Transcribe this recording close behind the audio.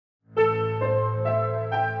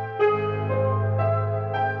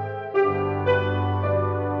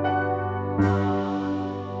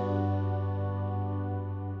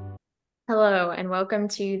welcome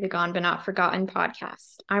to the Gone But Not Forgotten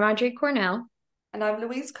podcast. I'm Audrey Cornell. And I'm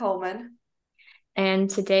Louise Coleman. And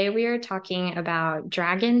today we are talking about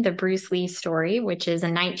Dragon, the Bruce Lee story, which is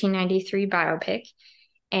a 1993 biopic,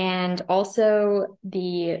 and also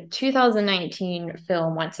the 2019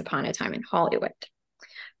 film Once Upon a Time in Hollywood.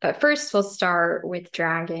 But first, we'll start with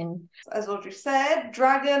Dragon. As Audrey said,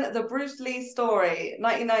 Dragon, the Bruce Lee story,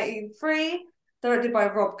 1993, directed by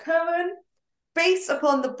Rob Cohen, based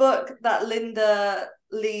upon the book that Linda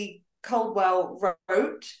Lee Caldwell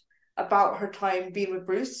wrote about her time being with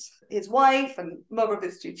Bruce, his wife and mother of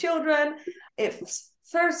his two children. It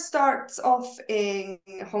first starts off in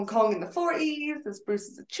Hong Kong in the 40s as Bruce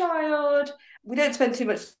is a child. We don't spend too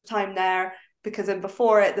much time there because then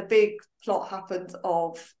before it, the big plot happens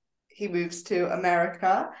of he moves to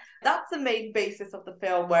America. That's the main basis of the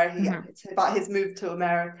film, where it's about his move to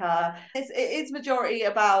America. It is majority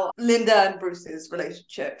about Linda and Bruce's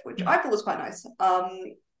relationship, which I thought was quite nice.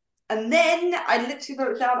 And then I literally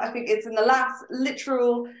wrote it down, I think it's in the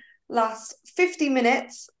last 50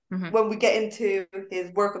 minutes when we get into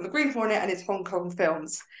his work on the Green Hornet and his Hong Kong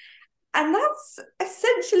films. And that's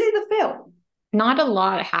essentially the film. Not a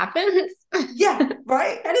lot happens. Yeah,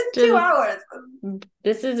 right? And it's 2 hours.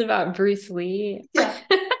 This is about Bruce Lee. Yeah,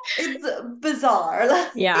 it's bizarre.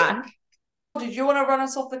 Yeah. Did you want to run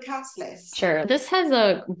us off the cast list? Sure. This has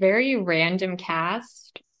a very random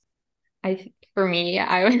cast. For me,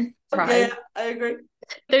 I was surprised. Yeah, I agree.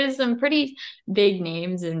 There's some pretty big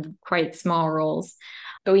names and quite small roles.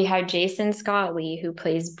 But we have Jason Scott Lee, who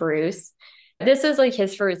plays Bruce. This is like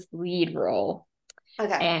his first lead role.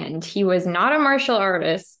 Okay. And he was not a martial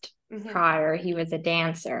artist prior. He was a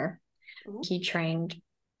dancer. He trained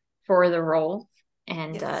for the role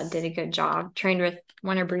and did a good job. Trained with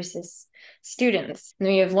one of Bruce's students. And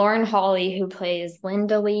then we have Lauren Holly, who plays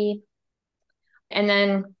Linda Lee. And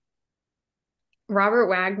then Robert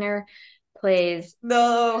Wagner plays...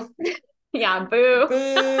 No. Yeah, boo.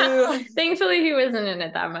 Boo. Thankfully, he wasn't in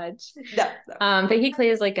it that much. No. But he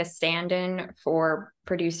plays like a stand-in for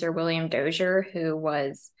producer William Dozier, who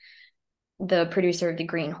was the producer of the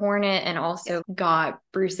Green Hornet and also got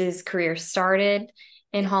Bruce's career started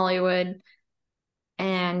in Hollywood.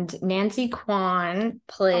 And Nancy Kwan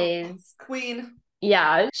plays... Queen.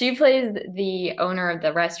 Yeah, she plays the owner of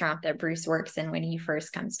the restaurant that Bruce works in when he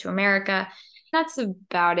first comes to America. That's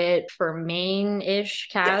about it for main-ish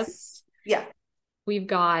cast. Yes. Yeah. We've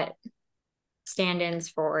got stand-ins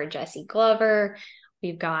for Jesse Glover.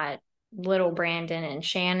 We've got little Brandon and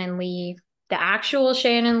Shannon Lee. The actual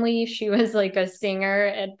Shannon Lee, she was like a singer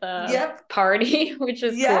at the party, which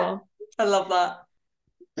is cool. I love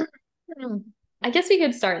that. I guess we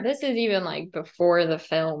could start. This is even like before the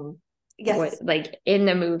film, like in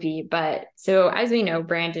the movie. But so as we know,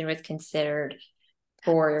 Brandon was considered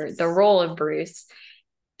for the role of Bruce.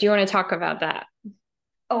 Do you want to talk about that?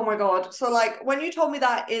 Oh my God. So like when you told me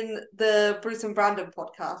that in the Bruce and Brandon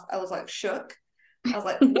podcast, I was like shook. I was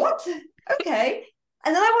like, what? Okay.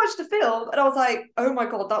 And then I watched the film and I was like, oh my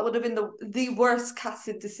God, that would have been the worst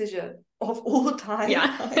casting decision of all time.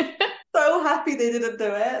 Yeah. So happy they didn't do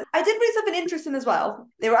it. I did read something interesting as well.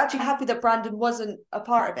 They were actually happy that Brandon wasn't a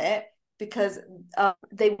part of it because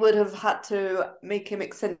they would have had to make him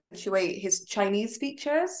accentuate his Chinese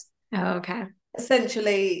features. Oh, okay.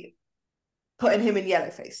 Essentially putting him in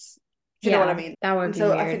yellowface. Do you know what I mean? That would be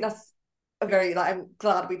weird. I think that's a very, like, I'm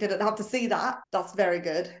glad we didn't have to see that. That's very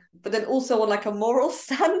good. But then also on like a moral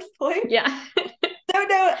standpoint. Yeah.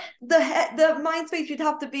 No, the mind space you'd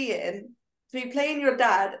have to be in to be playing your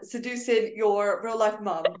dad, seducing your real life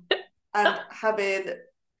mum and having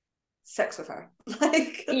sex with her.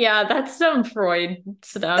 Like, yeah, that's some Freud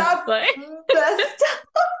stuff. That's best.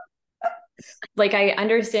 Like I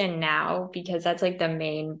understand now because that's like the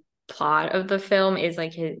main plot of the film is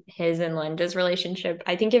like his and Linda's relationship.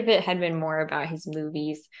 I think if it had been more about his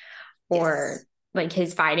movies or like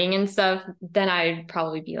his fighting and stuff, then I'd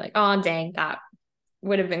probably be like, oh dang, that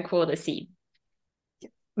would have been cool to see.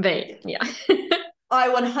 But yeah. I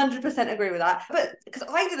 100% agree with that. But because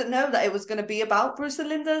I didn't know that it was going to be about Bruce and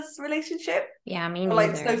Linda's relationship. Yeah, me neither.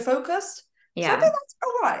 Like so focused. Yeah. So I think that's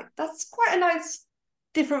all right. That's quite a nice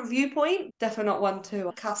different viewpoint. Definitely not one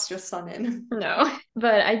to cast your son in. No,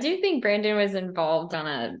 but I do think Brandon was involved on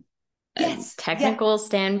a technical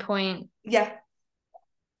standpoint. Yeah.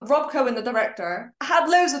 Rob Cohen, the director, had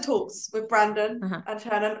loads of talks with Brandon and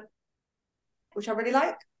Shannon, which I really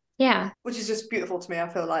like. Yeah. Which is just beautiful to me. I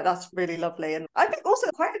feel like that's really lovely. And I think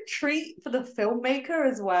also quite a treat for the filmmaker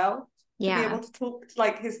as well. To be able to talk to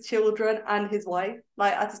like his children and his wife.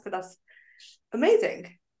 Like I just think that's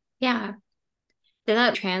amazing. Yeah. Did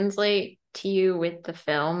that translate to you with the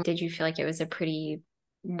film? Did you feel like it was a pretty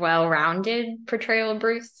well-rounded portrayal of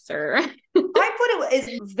Bruce, or? I thought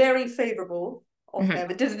it was very favorable of Mhm.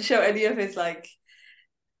 him. It didn't show any of his like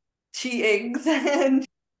cheatings and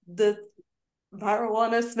the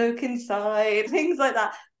marijuana smoking side, things like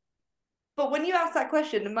that. But when you asked that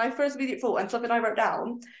question, my first immediate thought and something I wrote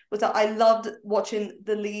down was that I loved watching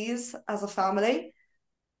the Lees as a family.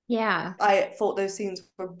 Yeah. I thought those scenes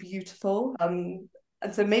were beautiful. And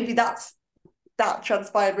so maybe that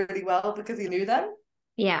transpired really well because he knew them.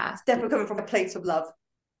 Yeah. It's definitely coming from a place of love.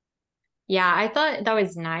 Yeah, I thought that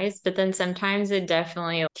was nice, but then sometimes it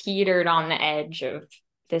definitely teetered on the edge of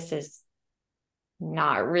this is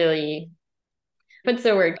not really, what's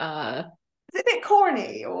the word? Is it a bit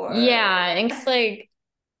corny or Yeah, and it's like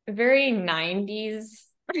very 90s.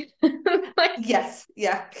 Like, yes,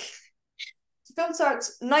 yeah. The film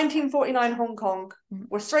starts 1949 Hong Kong.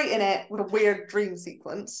 We're straight in it with a weird dream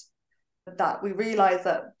sequence that we realise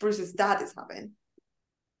that Bruce's dad is having.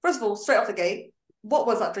 First of all, straight off the gate, what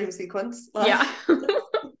was that dream sequence? Like, yeah.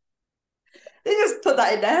 they just put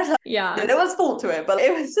that in there. Like, Yeah. there was fault to it, but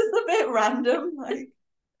it was just a bit random. Like,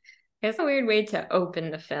 It's a weird way to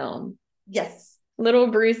open the film. yes.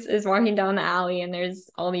 Little Bruce is walking down the alley and there's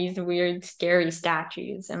all these weird, scary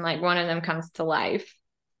statues, and like one of them comes to life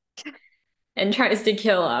and tries to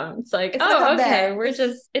kill him. It's like, It's like oh, I'm okay, there.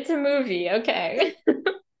 it's a movie. Okay.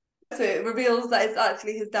 So it reveals that it's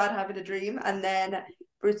actually his dad having a dream, and then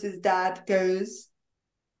Bruce's dad goes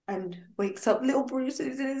and wakes up little Bruce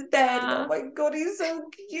who's in his bed. Oh my god, he's so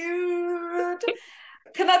cute.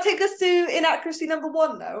 Can I take us to inaccuracy number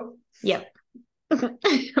one though? Yep.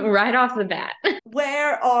 Right off the bat.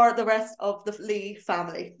 Where are the rest of the Lee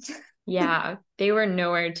family? Yeah, they were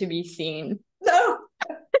nowhere to be seen. No.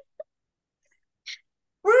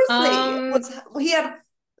 Bruce Lee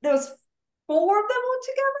there was four of them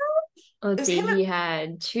altogether. Let's see, he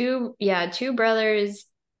had two brothers,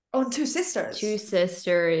 Oh, and two sisters. two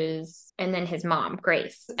sisters, and then his mom,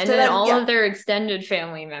 Grace. And So then then, all yeah, of their extended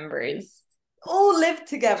family members. all lived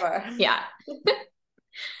together. Yeah.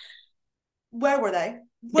 Where were they?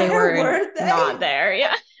 They Where were they? not there.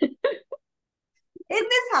 Yeah. In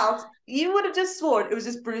this house, you would have just sworn it was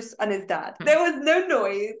just Bruce and his dad. There was no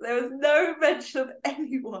noise. There was no mention of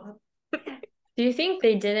anyone. Do you think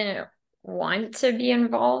they didn't want to be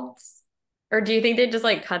involved? Or do you think they just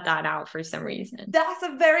like cut that out for some reason? That's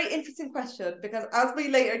a very interesting question because as we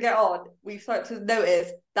later get on, we start to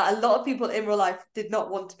notice that a lot of people in real life did not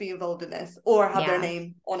want to be involved in this or have their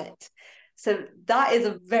name on it. So that is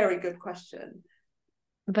a very good question.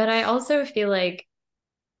 But I also feel like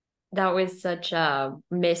that was such a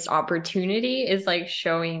missed opportunity, is like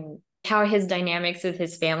showing how his dynamics with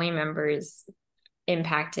his family members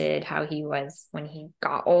impacted how he was when he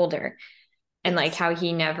got older, and like how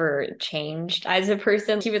he never changed as a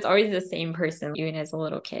person. He was always the same person even as a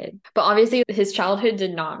little kid. But obviously his childhood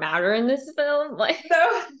did not matter in this film. Like,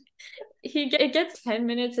 no, it gets 10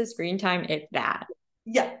 minutes of screen time, if that.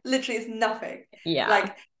 Yeah, literally it's nothing. Yeah.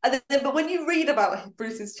 Like, but when you read about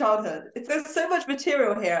Bruce's childhood, there's so much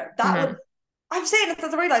material here that would. I'm saying this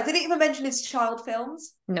as I realize they didn't even mention his child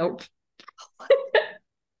films. Nope.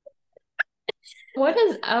 What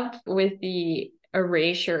is up with the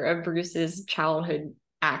erasure of Bruce's childhood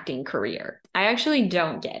acting career? I actually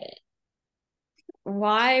don't get it.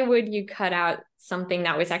 Why would you cut out something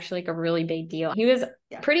that was actually like a really big deal? He was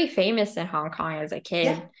pretty famous in Hong Kong as a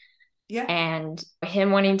kid. Yeah. And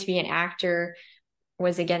him wanting to be an actor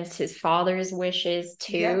was against his father's wishes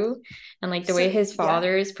too. Yeah. And like the way his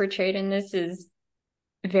father is portrayed in this is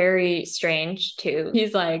very strange too.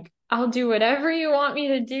 He's like, I'll do whatever you want me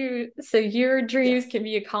to do so your dreams can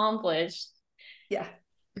be accomplished. Yeah.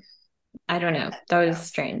 I don't know. That was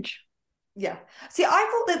strange. Yeah. See, I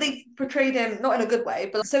thought that they portrayed him not in a good way,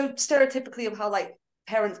 but so stereotypically of how like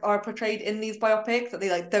parents are portrayed in these biopics, that they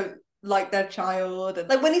like don't like their child. And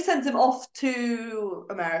like when he sends him off to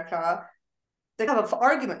America, they have an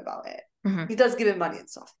argument about it. Mm-hmm. He does give him money and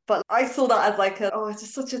stuff. But I saw that as like it's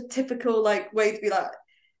just such a typical like way to be like,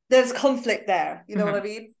 there's conflict there. You know what I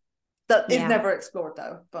mean? That is never explored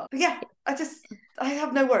though. But yeah, I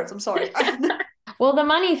have no words. I'm sorry. Well, the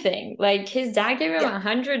money thing, like his dad gave him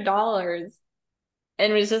 $100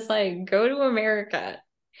 and was just like, go to America.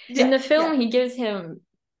 In the film, he gives him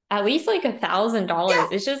at least like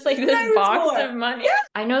 $1,000. It's just like this box of money.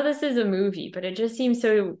 I know this is a movie, but it just seems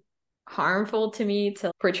so harmful to me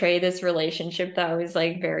to portray this relationship that was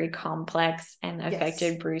like very complex and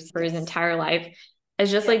affected Bruce for his entire life.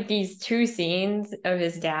 It's just like these two scenes of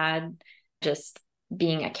his dad just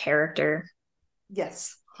being a character.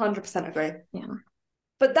 Yes, 100% agree. Yeah.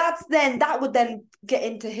 But that would then get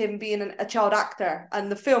into him being a child actor,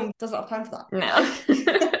 and the film doesn't have time for that. No.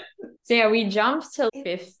 So yeah, we jumped to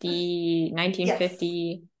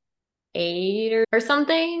 1958 or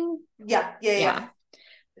something. Yeah.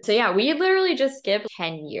 So yeah, we literally just skipped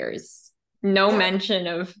 10 years. No mention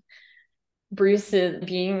of Bruce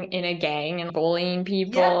being in a gang and bullying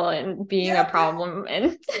people and being a problem.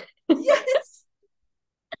 And yes.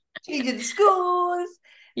 Changing schools.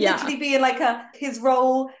 Literally being like his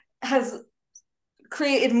role has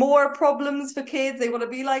created more problems for kids. They want to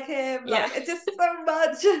be like him. Like it's just so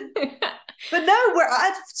much. But no, we're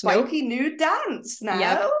at Swanky New Dance now.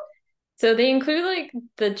 Yep. So they include like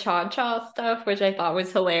the cha-cha stuff, which I thought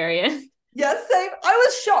was hilarious. Yeah, same. I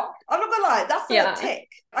was shocked. I'm not gonna lie. That's a tick.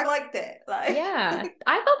 I liked it. Like, yeah,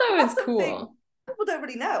 I thought that was cool. People don't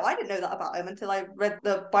really know. I didn't know that about him until I read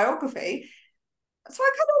the biography. So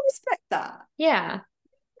I kind of respect that. Yeah.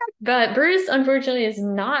 But Bruce, unfortunately, is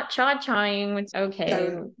not cha-chaing, which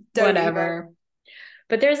okay, whatever. Even.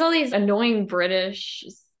 But there's all these annoying British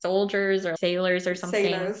soldiers or sailors or something.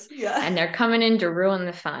 Sailors, yeah. And they're coming in to ruin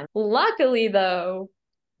the fun. Luckily, though,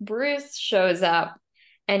 Bruce shows up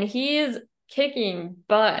and he's kicking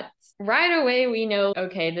butt. Right away, we know,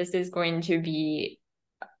 okay, this is going to be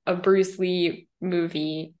a Bruce Lee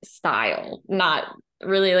movie style, not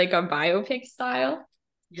really like a biopic style.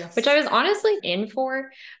 Yes. Which I was honestly in for,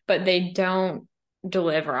 but they don't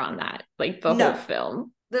deliver on that, like the whole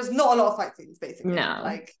film. There's not a lot of fight scenes, basically. No.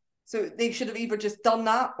 Like, so they should have either just done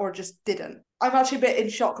that or just didn't. I'm actually a bit in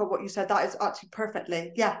shock at what you said. That is actually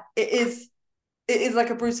perfectly. Yeah, it is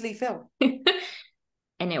like a Bruce Lee film.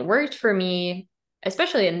 And it worked for me,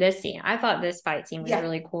 especially in this scene. I thought this fight scene was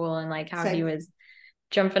really cool, and like how he was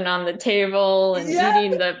jumping on the table and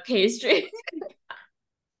eating the pastry.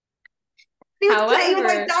 He was playing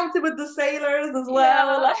like dancing with the sailors as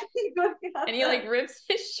well. Like, and he like rips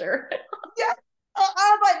his shirt. Yeah. I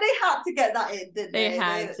was like, they had to get that in, didn't they? They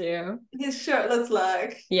had to. His shirtless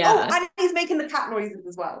leg. Yeah. Oh, and he's making the cat noises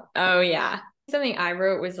as well. Oh, yeah. Something I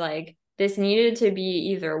wrote was like, this needed to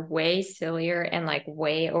be either way sillier and like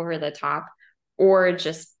way over the top, or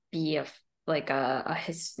just be a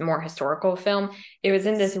more historical film. It was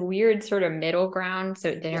in this weird sort of middle ground, so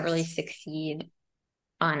it didn't really succeed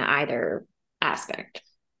on either aspect.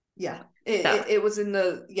 Yeah, it was in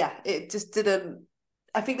the it just didn't.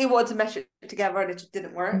 I think they wanted to mesh it together and it just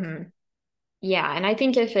didn't work. Mm-hmm. Yeah, and I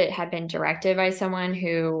think if it had been directed by someone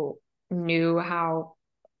who knew how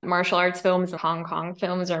martial arts films and Hong Kong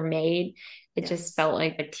films are made, it just felt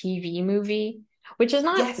like a TV movie, which is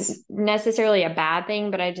not necessarily a bad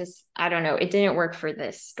thing, but I don't know, it didn't work for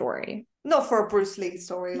this story. Not for a Bruce Lee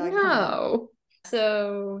story. Like no.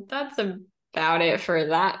 So that's about it for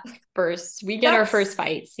that first. We get our first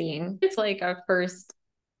fight scene. It's like a first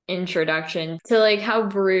introduction to like how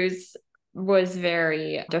Bruce was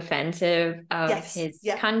very defensive of his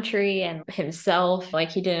country and himself.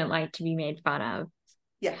 Like he didn't like to be made fun of.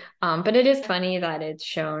 Yeah. But it is funny that it's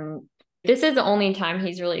shown. This is the only time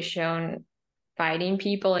he's really shown fighting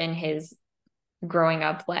people in his growing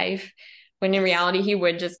up life, when in reality he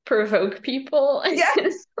would just provoke people.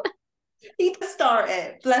 Yes. He'd start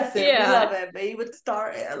it. Bless him. We love him, but he would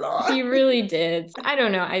start it a lot. He really did. I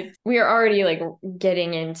don't know. We are already like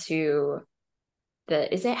getting into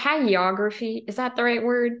is it hagiography? Is that the right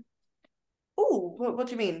word? Oh, what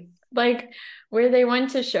do you mean? Like where they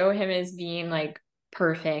want to show him as being like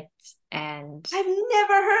perfect, and I've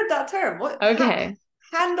never heard that term. What? Okay.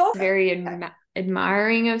 Hand off. Very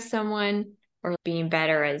admiring of someone, or being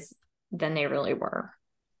better than they really were.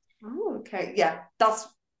 Oh, okay. Yeah, that's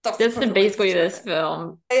basically this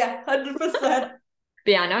film. Yeah, 100%. But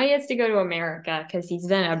yeah, now he has to go to America because he's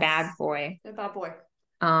been a bad boy. A bad boy.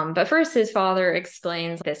 But first his father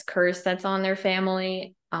explains this curse that's on their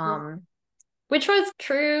family, which was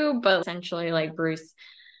true, but essentially like Bruce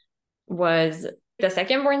was the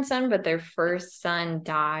second born son, but their first son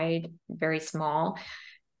died very small.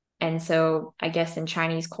 And so I guess in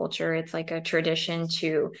Chinese culture, it's like a tradition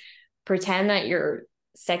to pretend that your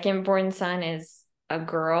second born son is a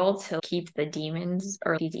girl to keep the demons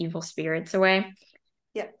or these evil spirits away.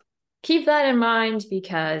 Yeah. Keep that in mind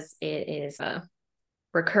because it is a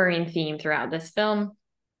recurring theme throughout this film.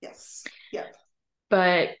 Yes. Yeah.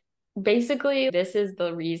 But basically, this is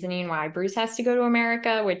the reasoning why Bruce has to go to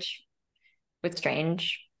America, which was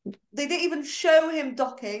strange. They didn't even show him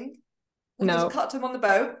docking. We just cut to him on the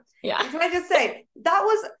boat. Yeah. Can I just say, that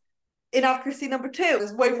was inaccuracy number 2.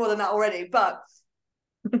 There's way more than that already, but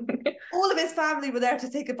all of his family were there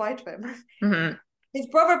to say goodbye to him. Mm-hmm. His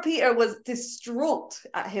brother Peter was distraught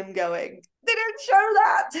at him going. They didn't show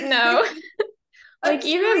that. No. Like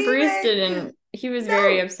even Bruce didn't he was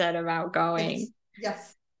very No. upset about going.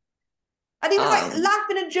 Yes. And he was like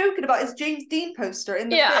laughing and joking about his James Dean poster in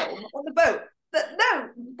the film on the boat. But no,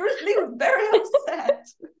 Bruce Lee was very upset.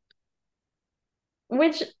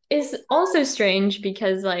 Which is also strange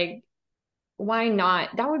because, like, why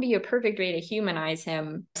not? That would be a perfect way to humanize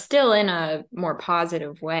him, still in a more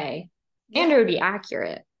positive way. Yeah. And it would be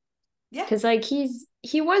accurate. Yeah. Because, like,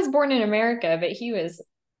 he was born in America, but he was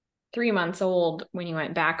 3 months old when he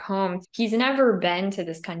went back home. He's never been to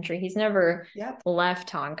this country. He's never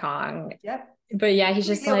left Hong Kong. Yep. But yeah, he's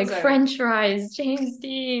just like, French fries, James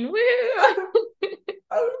Dean, woo!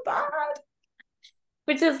 Oh, bad.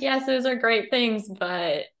 Which is, yes, those are great things,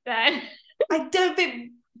 but that... I don't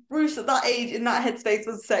think Bruce at that age, in that headspace,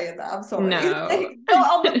 was saying that. I'm sorry. No. Like, not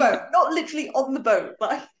on the boat. Not literally on the boat.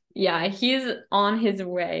 Like, yeah, he's on his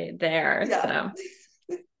way there. Yeah.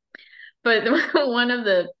 So. But one of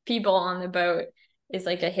the people on the boat is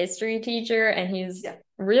like a history teacher, and he's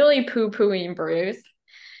really poo-pooing Bruce.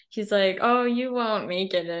 He's like, oh, you won't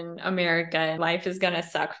make it in America. Life is going to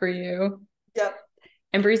suck for you. Yep.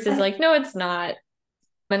 And Bruce is like, no, it's not.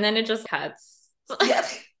 And then it just cuts. Yep.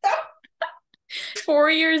 4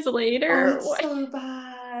 years later. Oh, it's so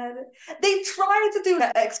bad. They tried to do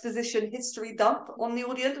an exposition history dump on the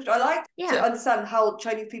audience, which I liked, to understand how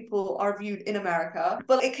Chinese people are viewed in America.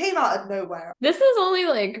 But it came out of nowhere. This is only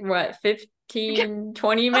like, what, 15,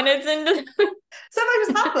 20 minutes into... So much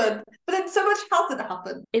has happened, but then so much hasn't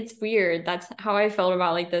happened. It's weird. That's how I felt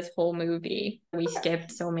about like this whole movie. We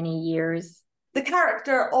skipped so many years. The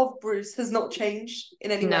character of Bruce has not changed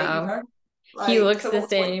in any way either. Like, he looks the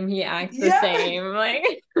same. He acts the same. Like,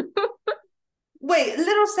 wait,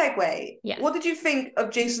 little segue. Yes. What did you think of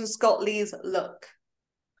Jason Scott Lee's look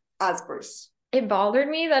as Bruce? It bothered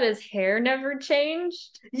me that his hair never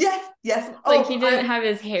changed. Yes. Like, he didn't have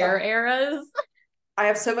his hair eras. I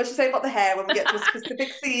have so much to say about the hair when we get to a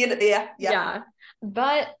specific scene. Yeah.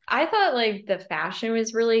 But I thought like the fashion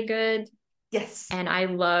was really good. Yes. And I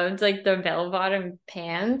loved like the bell-bottom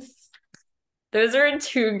pants. Those are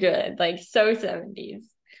too good, like so 70s.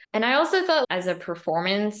 And I also thought as a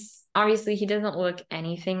performance, obviously he doesn't look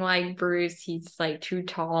anything like Bruce. He's like too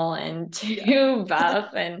tall and too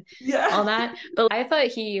buff and all that. But I thought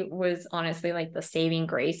he was honestly like the saving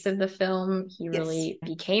grace of the film. He really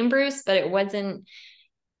became Bruce, but it wasn't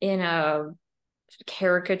in a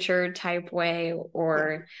caricature type way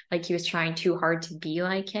or like he was trying too hard to be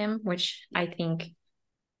like him, which I think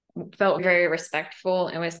felt very respectful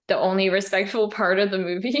and was the only respectful part of the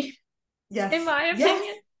movie. Yes. In my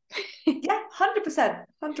opinion. Yeah,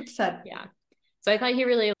 100%. Yeah. So I thought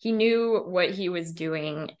he knew what he was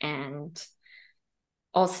doing and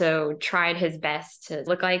also tried his best to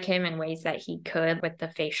look like him in ways that he could with the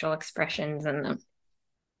facial expressions and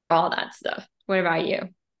all that stuff. What about you?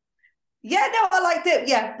 Yeah, no, I liked it.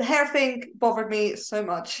 Yeah, the hair thing bothered me so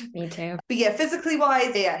much. Me too. But yeah, physically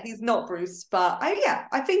wise, yeah, he's not Bruce, but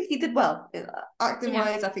I think he did well. Acting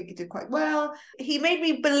wise, I think he did quite well. He made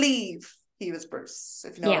me believe he was Bruce,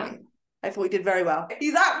 if you know what I mean. I thought he did very well.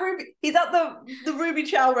 He's at the Ruby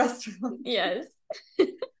Chow restaurant. Yes.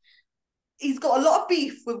 He's got a lot of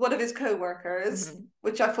beef with one of his co-workers,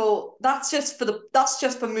 which I thought that's just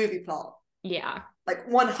for movie plot. Yeah. Like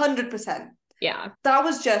 100%. Yeah. That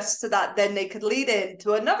was just so that then they could lead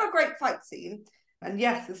into another great fight scene. And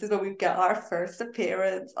yes, this is where we get our first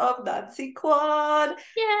appearance of Nancy Kwan.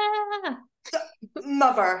 Yeah.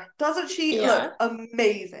 Mother, doesn't she look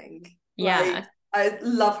amazing? Yeah. Like, I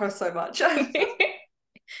love her so much.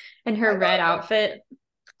 And her red outfit.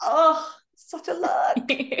 Oh, such a look.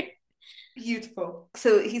 Beautiful.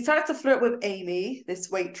 So he starts to flirt with Amy,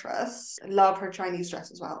 this waitress. I love her Chinese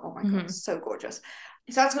dress as well. Oh my God, so gorgeous.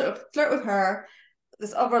 He starts to flirt with her.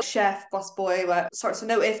 This other chef, boss boy, starts to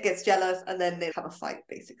notice, gets jealous, and then they have a fight,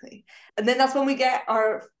 basically. And then that's when we get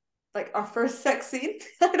our first sex scene.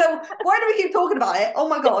 I know, why do we keep talking about it? Oh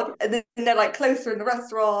my God. And then they're like closer in the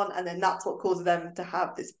restaurant, and then that's what causes them to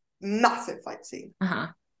have this massive fight scene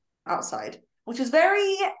outside, which is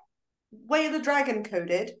very Way of the Dragon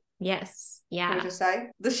coded. Yes. Yeah. Can we just say?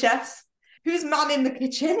 The chefs. Who's man in the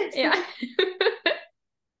kitchen? Yeah.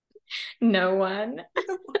 No one.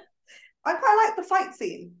 I quite like the fight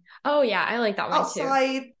scene. Oh yeah, I like that one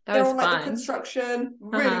outside, too. That they're was on fun. Like the construction.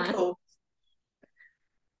 Really cool.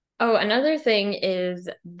 Oh, another thing is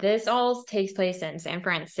this all takes place in San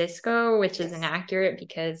Francisco, which is inaccurate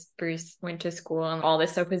because Bruce went to school and all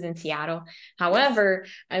this stuff was in Seattle. However,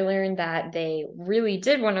 I learned that they really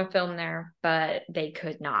did want to film there, but they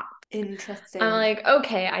could not. Interesting. I'm like,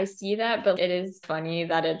 okay, I see that, but it is funny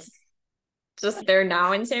that it's Just they're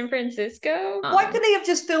now in San Francisco. Why could they have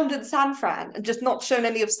just filmed in San Fran and just not shown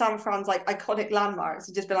any of San Fran's like iconic landmarks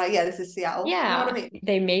and just been like, yeah, this is Seattle? Yeah. You know what I mean?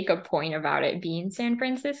 They make a point about it being San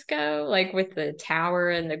Francisco, like with the tower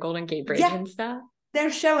and the Golden Gate Bridge and stuff.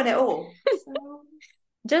 They're showing it all. So...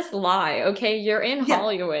 Just lie, okay? You're in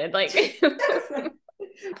Hollywood. Like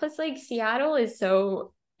plus like Seattle is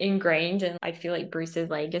so ingrained in I feel like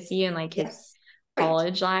Bruce's legacy and like his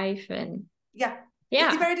college life and Is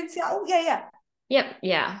he married in Seattle?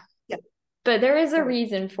 Yep. But there is a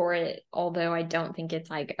reason for it, although I don't think it's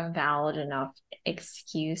like a valid enough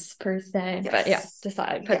excuse per se. But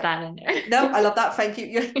put that in there. No, I love that. Thank you.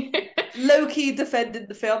 You're low-key defended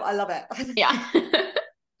the film. I love it. Yeah.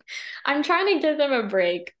 I'm trying to give them a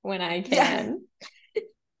break when I can.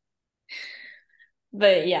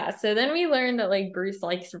 But yeah, so then we learned that like Bruce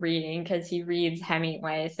likes reading because he reads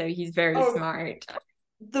Hemingway, so he's very smart.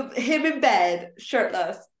 Him in bed,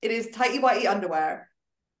 shirtless, in his tighty whitey underwear,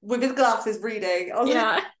 with his glasses reading.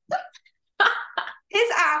 Like, his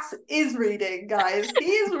ass is reading, guys. He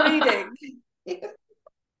is reading.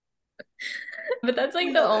 But that's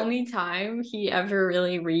like the only time he ever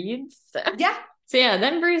really reads. Yeah. So yeah,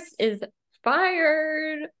 then Bruce is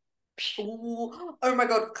fired. Oh my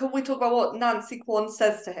god, can we talk about what Nancy Kwan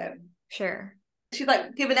says to him? Sure. She's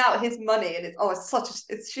like giving out his money and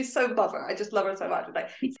she's so buffer. I just love her so much. Like,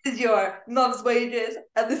 this is your month's wages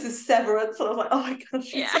and this is severance. And I was like, oh my god,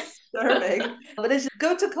 she's disturbing. But then just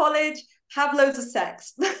go to college, have loads of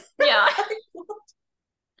sex. Yeah.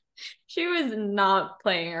 She was not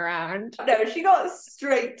playing around. No, she got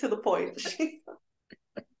straight to the point.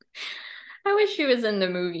 I wish she was in the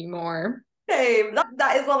movie more. Same.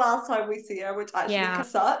 That is the last time we see her, which actually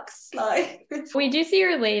sucks. Like, we do see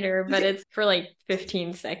her later, but it's for like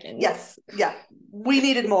 15 seconds. Yes. Yeah. We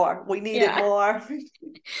needed more. More.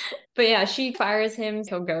 But yeah, she fires him.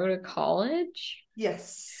 He'll go to college.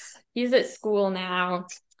 Yes. He's at school now.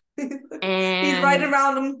 And he's riding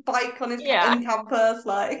around on a bike on his campus,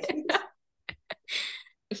 like.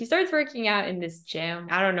 He starts working out in this gym.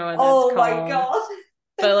 I don't know what that's called. Oh my god.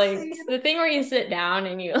 But like the thing where you sit down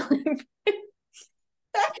and you like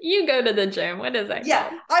you go to the gym. What is that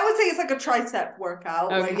called? I would say it's like a tricep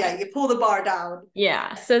workout where you pull the bar down.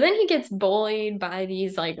 Yeah. So then he gets bullied by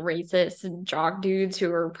these like racist jock dudes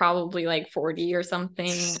who are probably like 40 or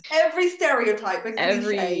something. Every stereotype and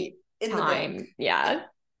every time. Yeah.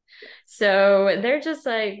 So they're just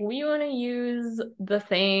like, we want to use the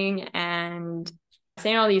thing and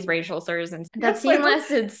saying all these racial slurs, and that scene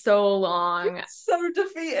lasted so long. It's so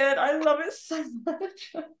defeated. I love it so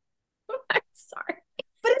much. I'm sorry.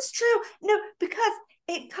 But it's true. No, because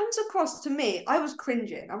it comes across to me, I was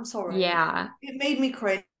cringing. I'm sorry. Yeah. It made me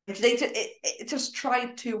cringe. It just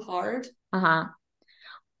tried too hard.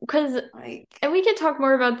 Because and we could talk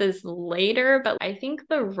more about this later, but I think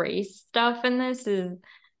the race stuff in this is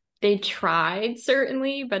they tried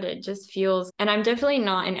certainly, but it just feels, and I'm definitely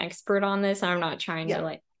not an expert on this, and I'm not trying to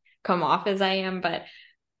like come off as I am, but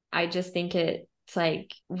I just think it's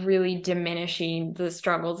like really diminishing the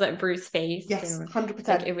struggles that Bruce faced. Yes, and 100%.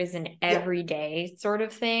 Like it was an everyday sort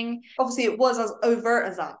of thing. Obviously, it was as overt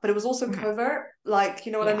as that, but it was also covert. Like,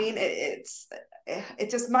 you know what I mean? It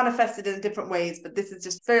just manifested in different ways, but this is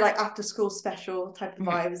just very like after school special type of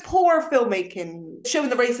vibes. Poor filmmaking. Showing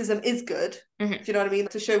the racism is good. Do you know what I mean?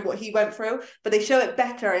 To show what he went through, but they show it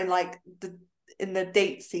better in like in the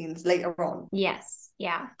date scenes later on. Yes.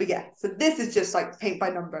 Yeah. But yeah, so this is just like paint by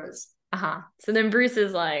numbers. So then Bruce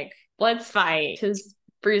is like, let's fight, because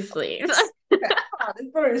Bruce leaves.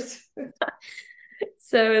 Bruce.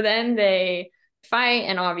 So then they fight,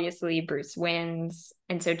 and obviously Bruce wins.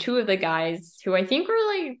 And so two of the guys who I think were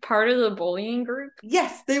like part of the bullying group.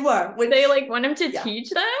 Yes, they were. They like want him to teach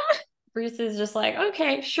them. Bruce is just like,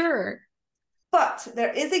 okay, sure. But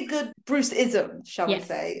there is a good Bruce-ism, shall we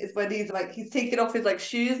say, is when he's like, he's taking off his like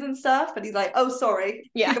shoes and stuff, and he's like, oh, sorry.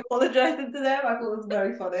 He's apologizing to them. I thought it was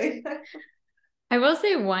very funny. I will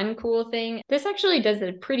say one cool thing. This actually does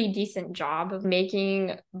a pretty decent job of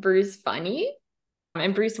making Bruce funny.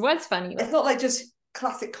 And Bruce was funny. It's not like just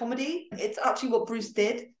classic comedy. It's actually what Bruce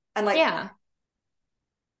did. And like, I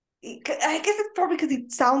guess it's probably because he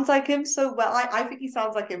sounds like him so well. I think he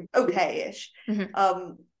sounds like him okay-ish.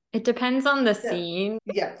 It depends on the scene.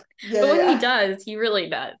 But when he does, he really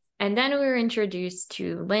does. And then we were introduced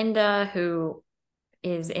to Linda, who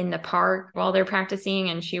is in the park while they're practicing,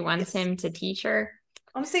 and she wants him to teach her.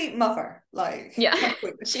 I'm saying mother, like. Yeah,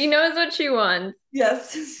 she knows what she wants.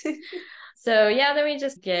 Yes. So yeah, then we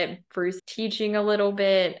just get Bruce teaching a little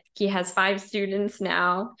bit. He has 5 students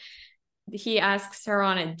now. He asks her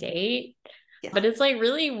on a date, but it's like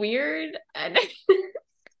really weird.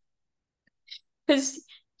 Because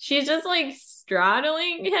she's just like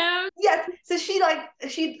straddling him. Yeah, so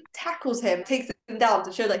she tackles him, takes him down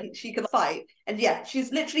to show that she can fight, and yeah,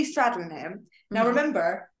 she's literally straddling him. Now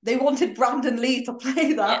remember, they wanted Brandon Lee to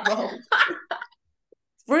play that role.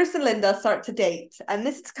 Bruce and Linda start to date, and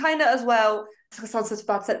this is kind of as well. It sounds such a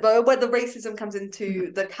bad set, but where the racism comes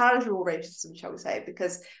into the casual racism, shall we say?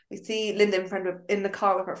 Because we see Linda in the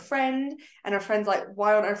car with her friend, and her friend's like,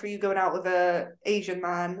 "Why on earth are you going out with a Asian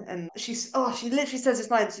man?" And she literally says this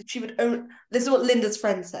line. She would own. This is what Linda's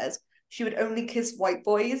friend says. She would only kiss white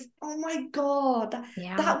boys. Oh my god,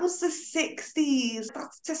 that was the 60s.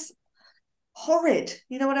 That's just horrid,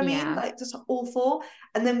 you know what I mean? Like, just awful.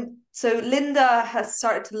 And then so Linda has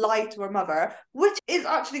started to lie to her mother, which is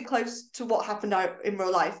actually close to what happened out in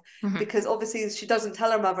real life, because obviously she doesn't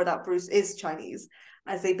tell her mother that Bruce is Chinese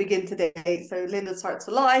as they begin to date. So Linda starts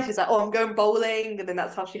to lie. She's like, "Oh, I'm going bowling," and then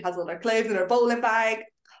that's how she has all her clothes in her bowling bag.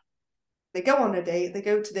 They go on a date. They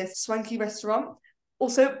go to this swanky restaurant.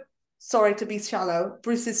 Also, sorry to be shallow,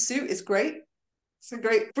 Bruce's suit is great. It's a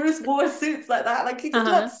great. Bruce wore suits like that. Like, he just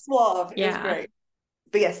looks suave. It was great.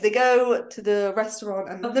 But yes, they go to the restaurant,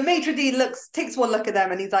 and the maitre d' takes one look at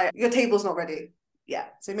them, and he's like, "Your table's not ready." Yeah,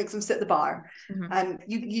 so he makes them sit at the bar, and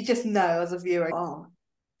you just know as a viewer, oh,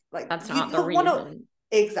 like, that's not the reason.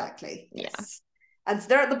 Exactly. Yes. And so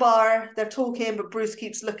they're at the bar, they're talking, but Bruce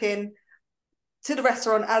keeps looking to the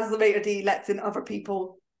restaurant as the maitre d' lets in other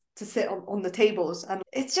people to sit on the tables, and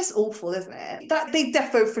it's just awful, isn't it? That they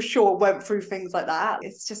defo for sure went through things like that.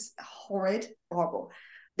 It's just horrible.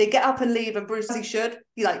 They get up and leave, and Bruce, as he should,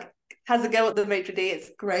 he like has a go at the maitre d'.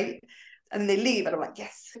 It's great, and then they leave, and I'm like,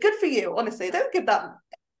 yes, good for you. Honestly, don't give that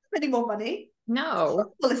any more money.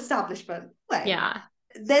 No, full establishment. Yeah.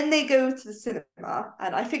 Then they go to the cinema,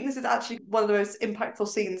 and I think this is actually one of the most impactful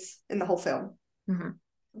scenes in the whole film.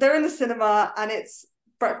 They're in the cinema, and it's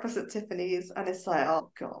Breakfast at Tiffany's, and it's like,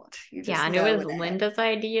 oh god, you just and it was Linda's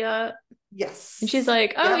idea. Yes, and she's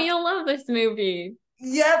like, "Oh, you'll love this movie."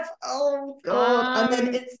 Yep. Oh god, and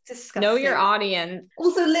then it's disgusting. Know your audience.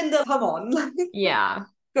 Also, Linda, come on. Yeah,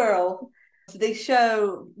 girl. So they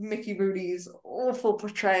show Mickey Rooney's awful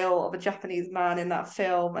portrayal of a Japanese man in that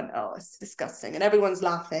film, and oh, it's disgusting, and everyone's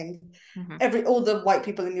laughing. All the white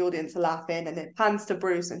people in the audience are laughing, and it pans to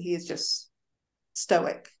Bruce, and he is just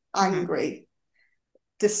stoic, angry,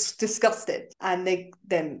 disgusted, and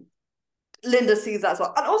then Linda sees that as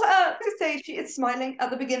well, and also to say she is smiling at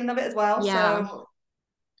the beginning of it as well. Yeah. So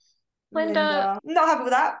Linda not happy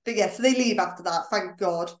with that, but so they leave after that, thank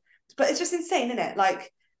god. But it's just insane, isn't it?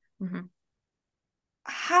 Like,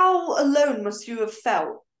 how alone must you have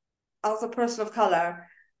felt as a person of color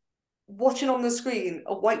watching on the screen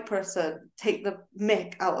a white person take the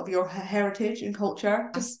mick out of your heritage and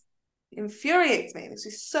culture? Just infuriates me. It makes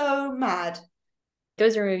me so mad.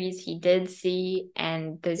 Those are movies he did see,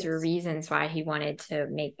 and those are reasons why he wanted to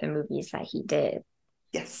make the movies that he did.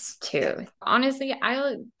 Yes. Too. Honestly,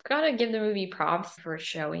 I gotta give the movie props for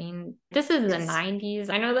showing. This is the 90s.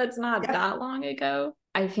 I know that's not that long ago.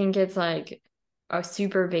 I think it's like a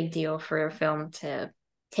super big deal for a film to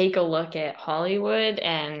take a look at Hollywood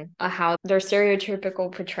and how their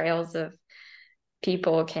stereotypical portrayals of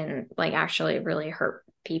people can like actually really hurt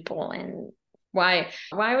people. And why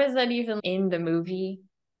was that even in the movie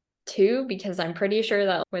too? Because I'm pretty sure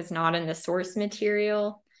that was not in the source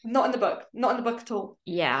material. Not in the book at all.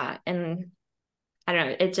 Yeah, and I don't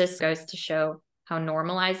know, it just goes to show how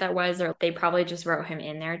normalized that was, or they probably just wrote him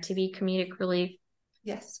in there to be comedic relief.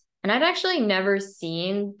 Yes. And I'd actually never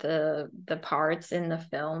seen the parts in the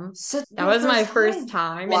film. So that was my first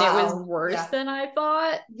time, and it was worse than I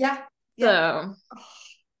thought. Yeah. So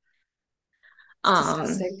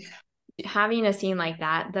disgusting. Having a scene like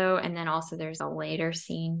that though, and then also there's a later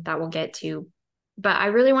scene that we'll get to, but I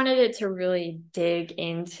really wanted it to really dig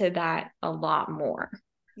into that a lot more.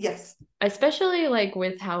 Yes. Especially like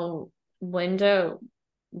with how Linda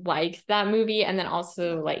liked that movie, and then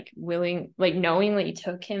also like knowingly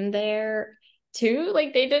took him there too.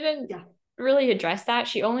 Like they didn't really address that.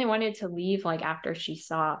 She only wanted to leave like after she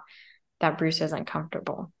saw that Bruce was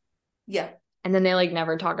uncomfortable. Yeah. And then they like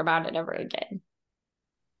never talk about it ever again.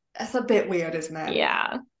 That's a bit weird, isn't it?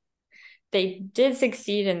 Yeah. They did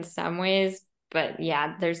succeed in some ways, but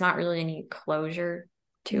there's not really any closure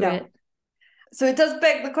to it. So it does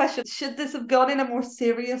beg the question, should this have gone in a more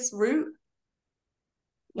serious route?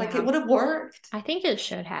 Like, it would have worked. I think it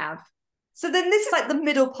should have. So then this is like the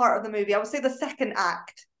middle part of the movie. I would say the second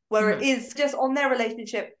act, where it is just on their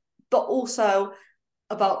relationship, but also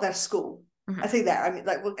about their school. I think that, I mean,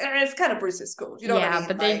 like, well, it's kind of Bruce's school. You know what I mean?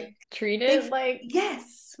 But they treat it like...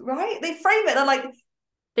 Yes, right? They frame it. They're like,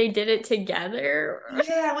 they did it together.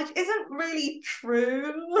 Yeah, which isn't really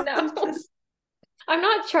true. No. I'm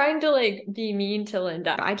not trying to like be mean to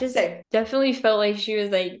Linda. I just Same. definitely felt like she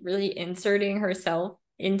was like really inserting herself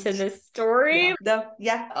into this story. Yeah. No,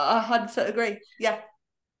 yeah, 100% agree. Yeah.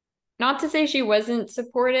 Not to say she wasn't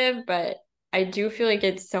supportive, but I do feel like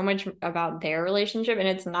it's so much about their relationship and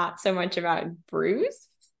it's not so much about Bruce.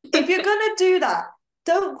 If you're gonna do that,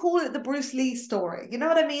 don't call it the Bruce Lee story. You know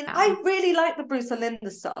what I mean? Yeah. I really like the Bruce and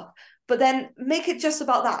Linda stuff, but then make it just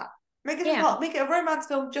about that. Make it a romance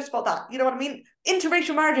film just about that. You know what I mean?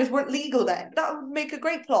 Interracial marriages weren't legal then. That would make a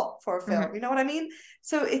great plot for a film. Mm-hmm. You know what I mean?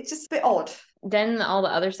 So it's just a bit odd. Then all the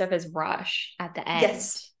other stuff is rush at the end.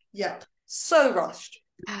 Yes. Yeah. So rushed.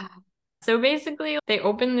 So basically, they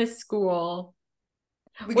open this school,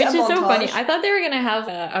 which is so funny. I thought they were going to have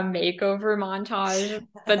a makeover montage,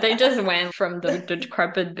 but they just went from the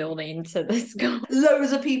decrepit building to the school.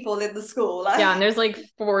 Loads of people in the school. Yeah, and there's like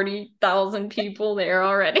 40,000 people there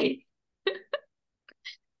already.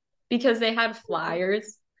 Because they had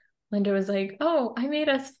flyers. Linda was like, "Oh, I made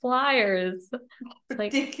us flyers."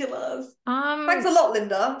 Ridiculous. Like, thanks a lot,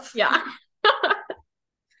 Linda. Yeah.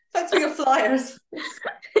 Thanks for your flyers.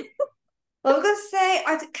 I was going to say,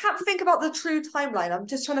 I can't think about the true timeline. I'm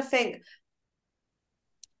just trying to think.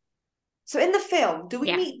 So in the film, do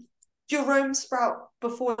we meet Jerome Sprout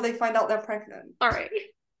before they find out they're pregnant? All right.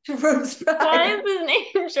 Jerome Sprout. Why is his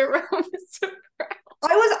name Jerome Sprout?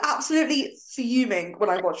 I was absolutely fuming when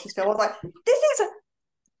I watched this film. I was like, this is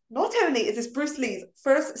not only is this Bruce Lee's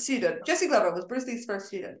first student, Jesse Glover was Bruce Lee's first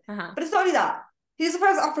student, but it's not only that. He's the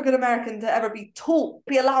first African-American to ever be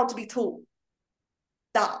allowed to be taught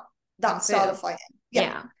that style of fighting.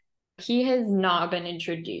 Yeah. He has not been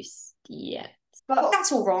introduced yet. But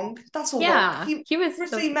that's all wrong. That's all wrong. He was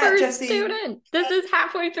the first student. This is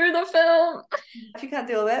halfway through the film. You can't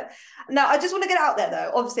deal with it. Now, I just want to get out there,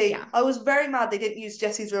 though. Obviously, I was very mad they didn't use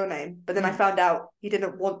Jesse's real name, but then I found out he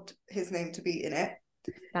didn't want his name to be in it.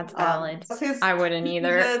 That's valid. I wouldn't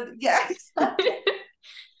either. Yeah.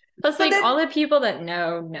 Plus, like, all the people that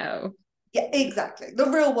know. Yeah, exactly. The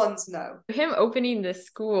real ones know. Him opening the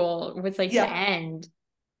school was like the end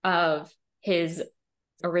of his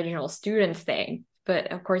original students thing.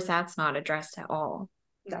 But of course, that's not addressed at all.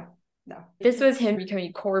 No. This was him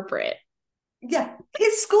becoming corporate. Yeah.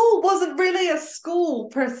 His school wasn't really a school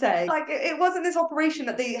per se. Like, it wasn't this operation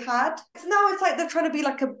that they had. Now it's like they're trying to be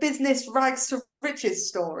like a business rags to riches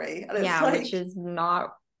story. And it's which is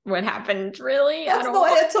not what happened, really. That's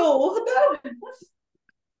not it at all. No.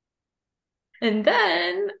 And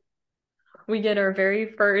then we get our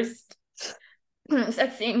very first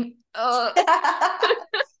sex scene. Oh,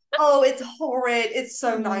 it's horrid. It's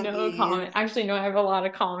so 90s. No comment. Actually, no, I have a lot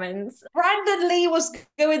of comments. Brandon Lee was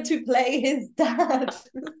going to play his dad.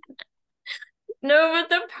 No, but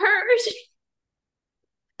the purse.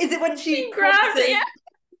 Is it when she grabbed it? Yeah.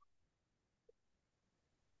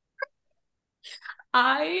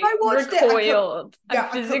 I recoiled. I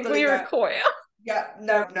physically recoiled. Yeah,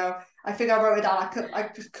 no. I think I wrote it down. I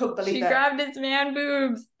just couldn't believe it. She grabbed his man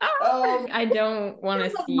boobs. Oh, I don't want to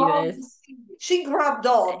see this. She grabbed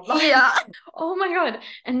on. Yeah. Oh my god.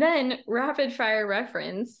 And then rapid fire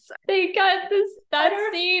reference. They got that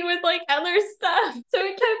scene with like other stuff. So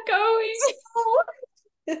it kept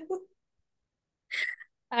going.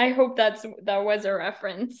 I hope that was a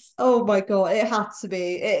reference. Oh my god, it had to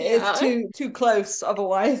be. It's too close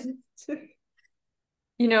otherwise.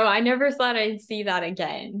 You know, I never thought I'd see that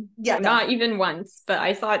again. Yeah. Not even once, but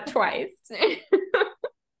I saw it twice.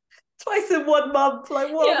 Twice in 1 month.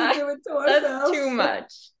 Like, what are we doing to ourselves? That's too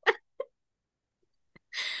much.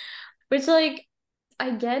 Which, like,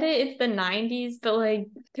 I get it. It's the 90s, but, like,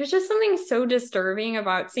 there's just something so disturbing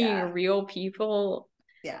about seeing real people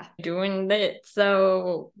doing it.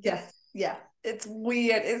 So... Yes. Yeah. It's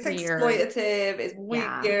weird. It's exploitative. It's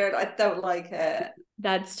weird. I don't like it.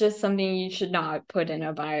 That's just something you should not put in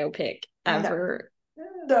a biopic ever.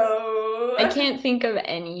 No. I can't think of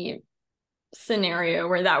any scenario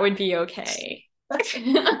where that would be okay. So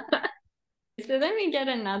then we get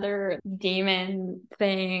another demon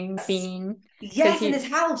scene. Yes, in his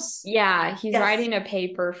house. Yeah, he's writing a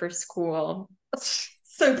paper for school.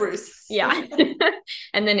 So Bruce. Yeah.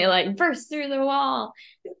 And then it like bursts through the wall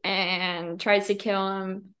and tries to kill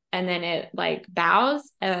him. And then it like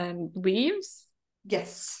bows and leaves.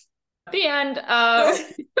 Yes. The end of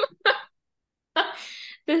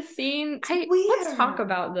the scene. Let's talk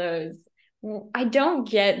about those. I don't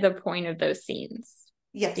get the point of those scenes.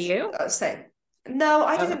 Yes. Do you? Same. No,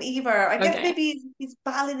 I didn't either. I guess maybe he's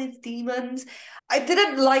battling his demons. I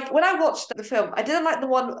didn't like, when I watched the film, I didn't like the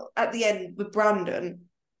one at the end with Brandon.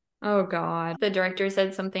 Oh God. The director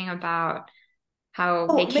said something about how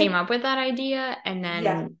they Oh, came maybe, up with that idea and yeah,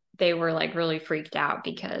 then they were like really freaked out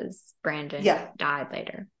because Brandon yeah. died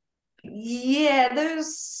later. Yeah,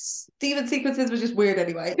 those demon sequences were just weird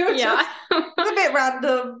anyway. They were Yeah. just a bit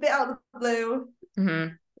random, a bit out of the blue. hmm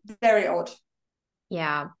Very odd.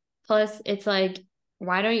 Yeah. Plus, it's like,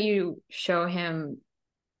 why don't you show him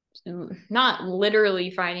not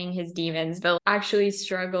literally fighting his demons, but actually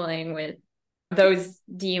struggling with those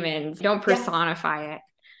demons? Don't Yeah, personify it.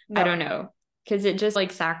 I don't no. know. Because it just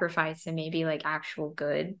like sacrifice and maybe like actual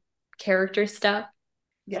good character stuff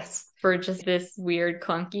Yes. for just this weird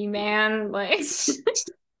clunky man. Like, It's as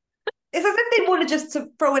if they wanted just to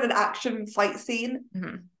throw in an action fight scene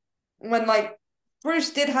Mhm. when like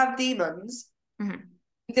Bruce did have demons. Mhm.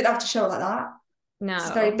 You didn't have to show it like that.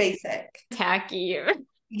 It's very No, basic. tacky.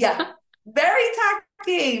 Yeah. Very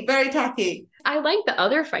tacky. Very tacky. I like the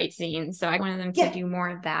other fight scenes, so I wanted them to Yeah, do more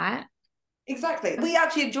of that. exactly. We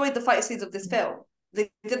actually enjoyed the fight scenes of this film.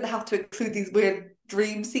 They didn't have to include these weird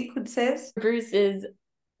dream sequences. Bruce is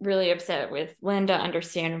really upset with Linda,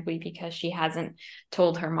 understandably, because she hasn't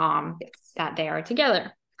told her mom Yes. that they are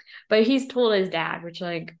together. But he's told his dad, which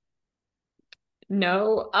like,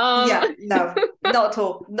 no. Yeah, no, not at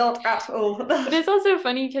all. Not at all. But it's also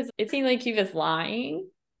funny because it seemed like he was lying.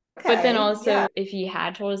 But then Okay, also, yeah. if he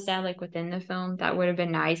had told his dad, like within the film, that would have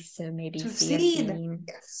been nice to maybe To have see a seen. scene.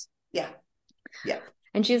 Yes. Yeah. Yeah.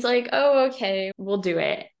 And she's like, oh, okay, we'll do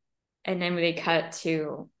it. And then they cut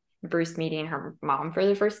to Bruce meeting her mom for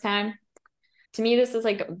the first time. To me, this is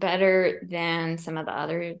like better than some of the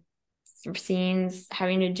other scenes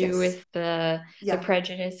having to do Yes. with the Yeah.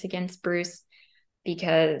 prejudice against Bruce,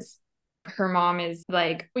 because her mom is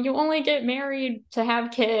like, well, you only get married to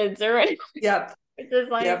have kids, or it's Yep.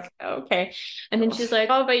 just like, Yep. okay. And then she's like,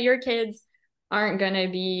 oh, but your kids aren't gonna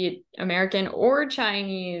be American or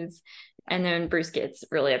Chinese. And then Bruce gets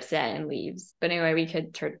really upset and leaves. But anyway, we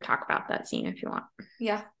could talk about that scene if you want.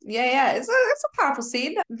 Yeah. Yeah. Yeah. It's a powerful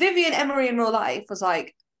scene. Vivian Emery in real life was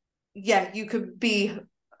like, yeah, you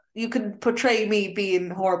can portray me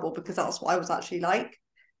being horrible because that's what I was actually like,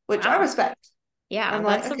 which I Wow. respect. Yeah, I'm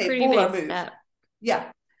like, that's a okay, pretty baller big move. step.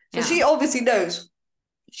 Yeah. So Yeah. she obviously knows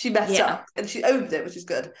she messed Yeah. up and she owns it, which is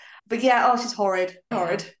good. But yeah, oh, she's horrid. Yeah.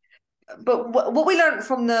 Horrid. But what we learned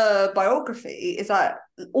from the biography is that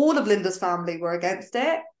all of Linda's family were against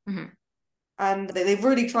it, Mhm. and they've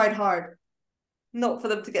really tried hard not for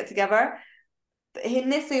them to get together. But in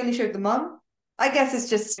this, they only showed the mum. I guess it's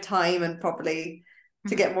just time and probably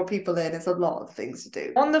to Mhm. get more people in. It's a lot of things to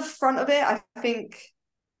do. On the front of it, I think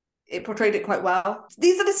it portrayed it quite well.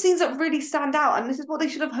 These are the scenes that really stand out, and this is what they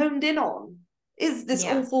should have honed in on. Is this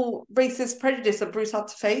Yeah. awful racist prejudice that Bruce had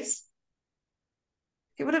to face?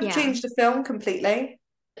 It would have Yeah. changed the film completely.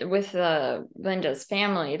 With Linda's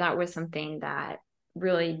family, that was something that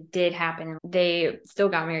really did happen. They still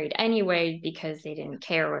got married anyway because they didn't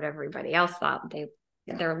care what everybody else thought. Yeah.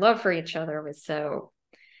 Their love for each other was so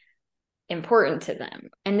important to them.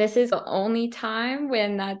 And this is the only time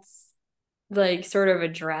when that's like sort of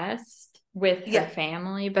addressed with her Yeah.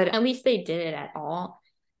 family, but at least they did it at all.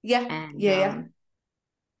 Yeah. And Yeah.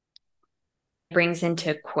 brings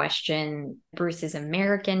into question Bruce's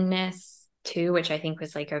Americanness too, which I think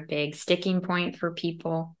was like a big sticking point for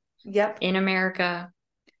people Yep. in America.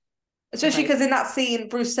 Especially Like, because in that scene,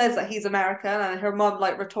 Bruce says that he's American, and her mom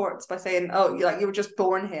like retorts by saying, "Oh, you were just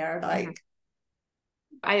born here." Like,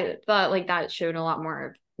 I thought like that showed a lot more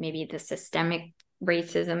of maybe the systemic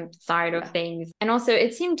racism side of things. And also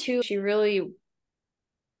it seemed too, she really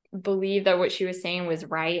believed that what she was saying was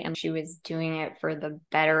right and she was doing it for the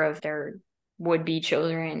better of their would-be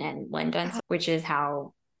children and Linda, which is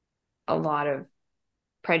how a lot of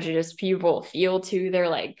prejudiced people feel too. They're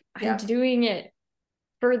like, I'm yeah, doing it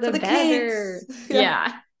for for the the better. kids. Yeah,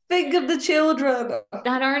 Yeah. think of the children. Oh,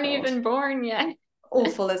 That aren't God. even born yet.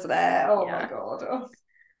 Awful, isn't it? Oh my Yeah. God. Oh.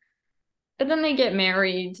 But then they get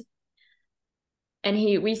married and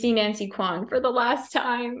we see Nancy Kwan for the last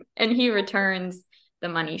time and he returns the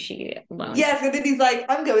money she loaned. Yes, and then he's like,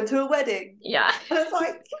 "I'm going to a wedding." Yeah. And it's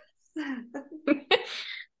like, yes.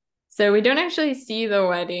 So we don't actually see the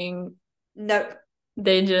wedding. Nope.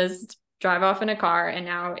 They just drive off in a car and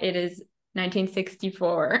now it is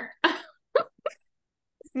 1964.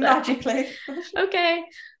 Magically. Okay.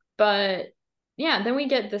 But yeah, then we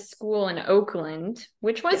get the school in Oakland,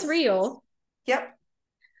 which was Yes. real. Yep.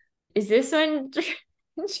 Is this when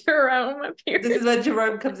Jerome appears? This is when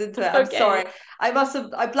Jerome comes into it. I'm sorry. I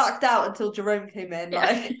blacked out until Jerome came in.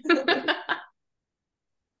 Yeah.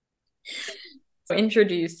 Like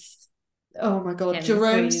Introduce oh my God. him,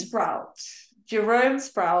 Jerome please. Sprout. Jerome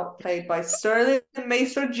Sprout, played by Sterling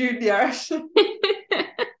Mason Jr.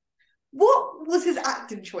 What was his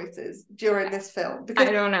acting choices during this film? Because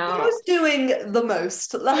I don't know. he was doing the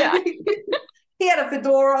most. Like, yeah. He had a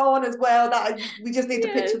fedora on as well. That we just need to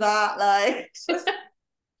picture that. Like,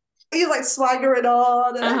 he was like swaggering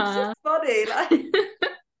on. And It's just funny. Like.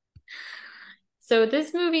 So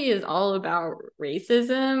this movie is all about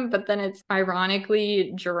racism, but then it's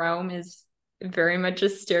ironically Jerome is very much a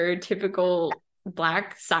stereotypical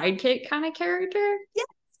Black sidekick kind of character. Yeah,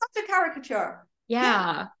 such a caricature.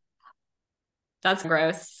 Yeah. That's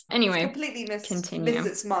gross. Anyway, it's completely missed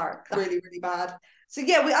its mark. Really, really bad. So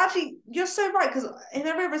yeah, you're so right, because in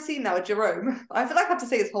every other scene now with Jerome, I feel like I have to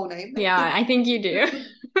say his whole name. Yeah, I think you do.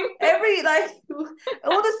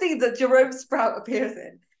 All the scenes that Jerome Sprout appears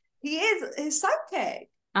in, he is his sidekick.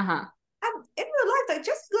 And in real life, like,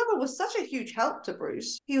 Jesse Glover was such a huge help to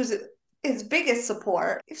Bruce. He was his biggest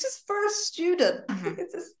support. He was his first student.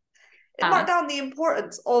 It marked down the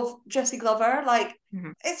importance of Jesse Glover. Like,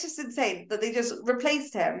 it's just insane that they just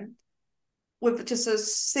replaced him with just a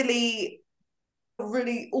silly,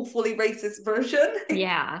 really awfully racist version.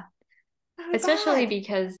 Yeah. Especially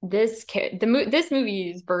because this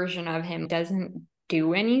movie's version of him doesn't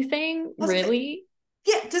do anything, really.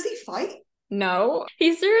 Yeah, does he fight? No.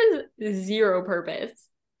 He serves zero purpose.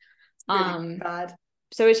 Really bad.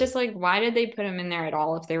 So it's just like, why did they put him in there at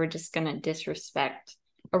all if they were just gonna disrespect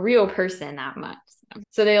a real person that much?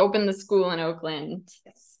 So they opened the school in Oakland.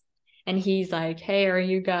 Yes. And he's like, hey, are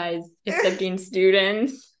you guys accepting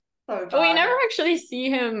students? So but we never actually see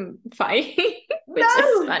him fighting, which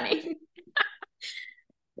is funny.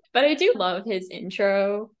 But I do love his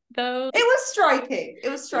intro, though. It was striking.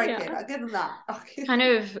 Yeah. I'll give him that. Kind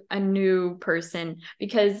of a new person,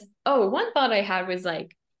 because, one thought I had was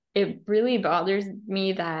like, it really bothers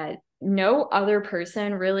me that no other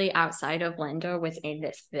person really outside of Linda was in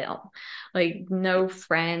this film. Like, no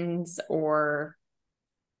friends or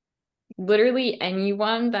literally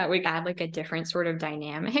anyone that would add like a different sort of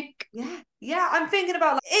dynamic. Yeah, I'm thinking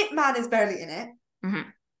about, like, Ip Man is barely in it.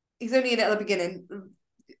 He's only in it at the beginning,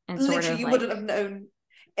 and literally you wouldn't have known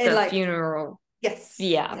in the funeral. Yes.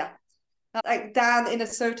 Yeah. Like Dan in a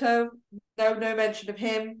Soto, no mention of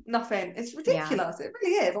him, nothing. It's ridiculous. It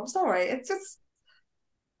really is. I'm sorry. It's just,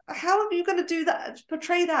 how are you going to do that,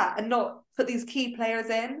 portray that, and not put these key players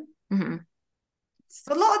in?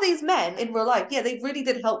 So a lot of these men in real life, they really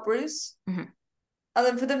did help Bruce. And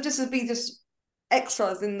then for them just to be just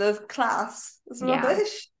extras in the class, it's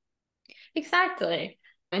rubbish. Exactly.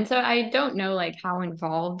 And so I don't know like how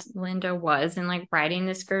involved Linda was in like writing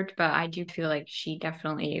the script, but I do feel like she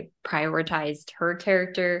definitely prioritized her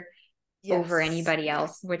character over anybody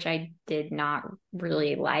else, which I did not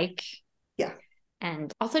really like.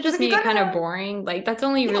 And also just made it kind of boring. Like, that's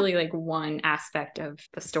only really like one aspect of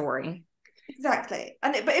the story. Exactly.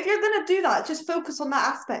 But if you're going to do that, just focus on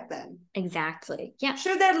that aspect then. Exactly. Yeah.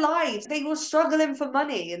 Show their lives. They were struggling for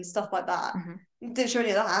money and stuff like that. Didn't show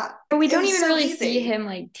any of that. But we don't even really see him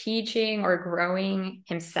like teaching or growing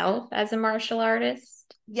himself as a martial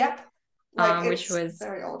artist. Yep. Which was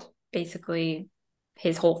very odd. Basically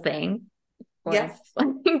his whole thing was like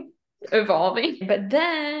evolving. But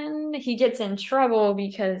then he gets in trouble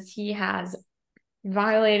because he has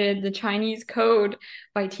violated the Chinese code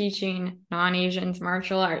by teaching non-Asians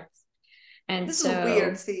martial arts. And this is a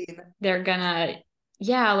weird scene. They're gonna,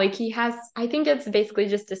 like he has, I think it's basically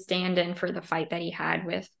just a stand-in for the fight that he had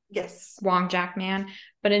with Wong Jack Man.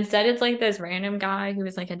 But instead it's like this random guy who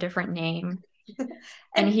is like a different name.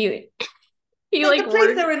 and he like the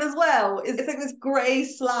place they're in as well is it's like this grey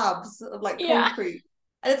slabs of like concrete.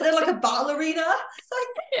 And it's like a battle arena. It's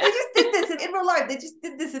like, they just did this in real life. They just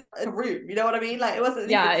did this in a room. You know what I mean? Like, it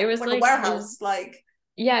wasn't. It was like a warehouse.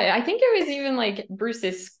 I think it was even like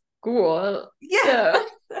Bruce's school. Yeah.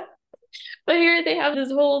 But here they have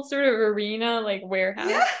this whole sort of arena, like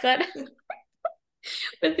warehouse set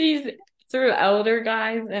with these sort of elder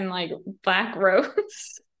guys in like black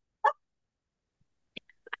robes.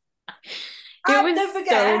 It was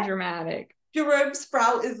so dramatic. Jerome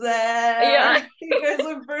Sprout is there. He goes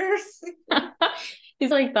with Bruce.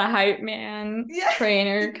 He's like the hype man,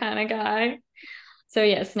 trainer kind of guy. So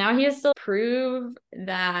yes, now he has to prove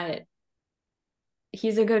that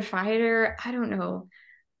he's a good fighter. I don't know.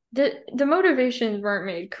 The motivations weren't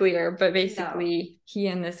made clear, but basically he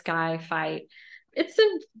and this guy fight. It's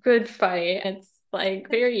a good fight. It's like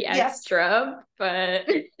very extra, but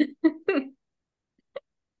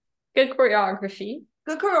good choreography.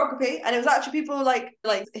 Good choreography, and it was actually people like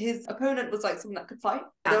his opponent was like someone that could fight.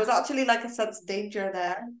 There was actually like a sense of danger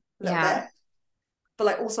there, a little bit. but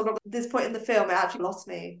like also at this point in the film, it actually lost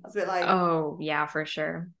me. I was a bit like, oh yeah, for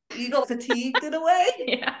sure. You got fatigued in a way.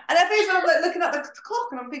 Yeah. And at first I'm like looking at the clock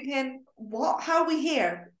and I'm thinking, what? How are we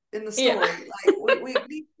here in the story? Yeah. Like we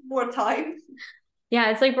need more time. Yeah,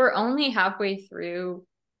 it's like we're only halfway through,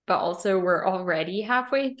 but also we're already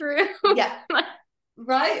halfway through. Yeah.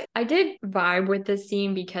 Right? I did vibe with this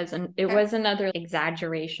scene because it was another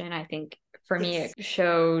exaggeration. I think for me, it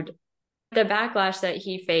showed the backlash that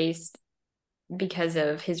he faced because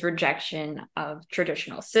of his rejection of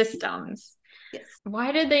traditional systems. Yes.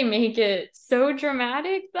 Why did they make it so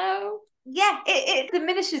dramatic though? Yeah, it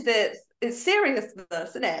diminishes its seriousness,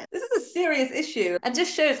 isn't it? This is a serious issue and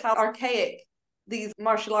just shows how archaic these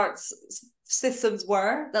martial arts systems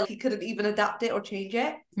were, that he couldn't even adapt it or change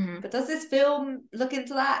it. Mm-hmm. But does this film look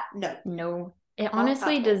into that? No. It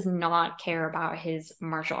honestly does not care about his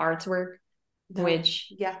martial arts work,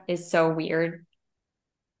 which is so weird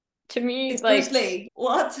to me. It's like, Bruce Lee.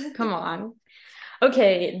 What? Come on.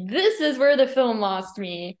 Okay, this is where the film lost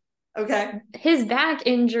me. Okay. His back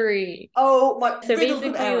injury. Oh my. So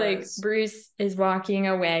basically, like, Bruce is walking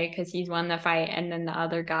away because he's won the fight, and then the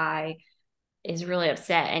other guy is really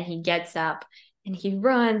upset, and he gets up and he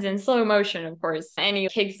runs in slow motion, of course, and he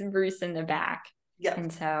kicks Bruce in the back. Yeah.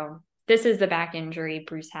 And so this is the back injury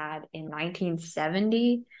Bruce had in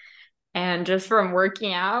 1970, and just from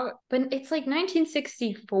working out. But it's like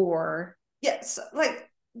 1964. Yes, like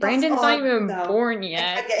Brandon's not even born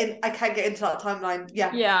yet. I can't get into that timeline.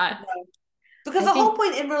 Yeah. Yeah. No. Because the whole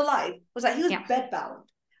point in real life was that he was bedbound.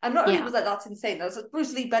 And not only was that's insane, that was like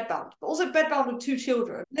Bruce Lee bedbound, but also bedbound with 2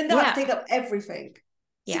 children. Linda had to take up everything.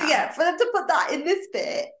 So for them to put that in this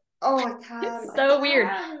bit, I can't. It's so weird.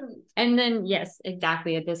 And then, yes,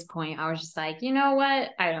 exactly. At this point, I was just like, you know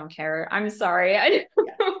what? I don't care. I'm sorry.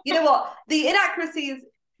 You know what? The inaccuracies,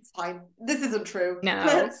 it's fine. This isn't true.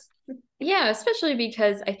 No. Yeah, especially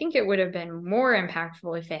because I think it would have been more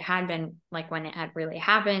impactful if it had been like when it had really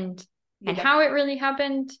happened and how it really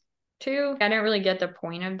happened too. I didn't really get the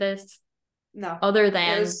point of this. No. Other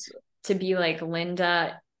than to be like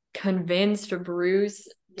Linda convinced Bruce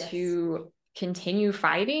to continue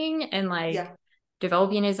fighting and like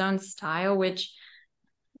developing his own style, which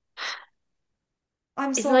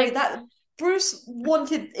I'm sorry, that Bruce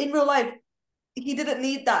wanted in real life. He didn't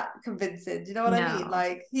need that convincing. Do you know what I mean?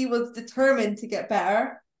 Like, he was determined to get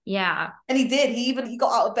better. Yeah. And he did. He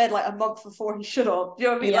got out of bed like a month before he should have. Do you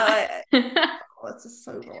know what I mean? Yeah. Like, it's just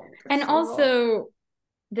so wrong. And also,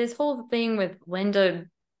 this whole thing with Linda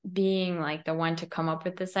being like the one to come up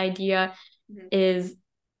with this idea is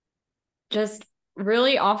just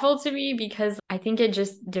really awful to me, because I think it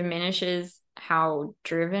just diminishes how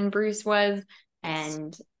driven Bruce was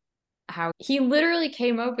and how he literally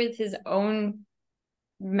came up with his own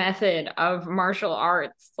method of martial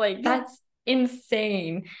arts. Like, that's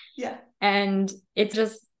insane. Yeah. And it's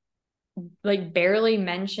just like barely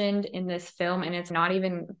mentioned in this film, and it's not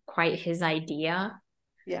even quite his idea.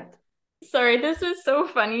 Yeah. Sorry, this was so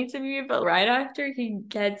funny to me, but right after he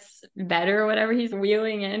gets better or whatever, he's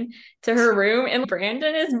wheeling in to her room and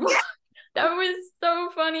Brandon is that was so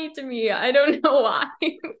funny to me. I don't know why.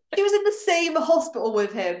 She was in the same hospital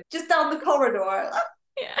with him, just down the corridor.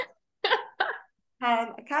 Yeah.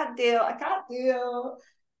 And I can't deal.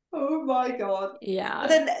 Oh my God. Yeah. But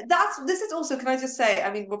then this is also, can I just say,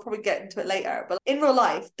 I mean, we'll probably get into it later, but in real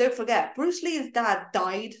life, don't forget, Bruce Lee's dad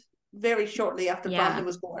died very shortly after Brandon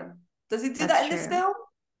was born. Does he do that in this film?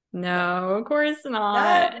 No, of course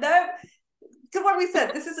not. No. Because like we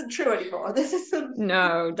said, this isn't true anymore. This isn't.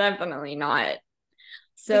 No, definitely not.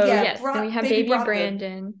 So yes, then we have baby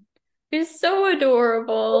Brandon, who's so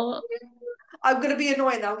adorable. I'm gonna be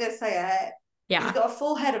annoying now. I'm gonna say it. Yeah, he's got a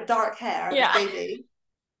full head of dark hair. Yeah, baby.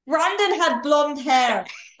 Brandon had blonde hair.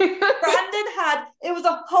 It was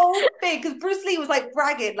a whole thing, because Bruce Lee was like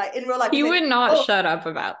bragging, like in real life. He would not shut up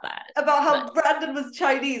about that. About how Brandon was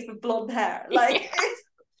Chinese with blonde hair. Like,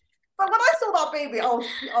 but when I saw that baby, I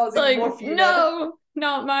was like, more fuming. No,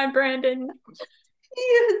 not my Brandon. He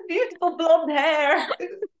has beautiful blonde hair. I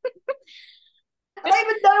don't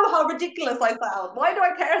even know how ridiculous I sound. Why do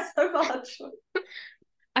I care so much?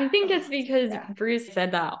 I think it's because Bruce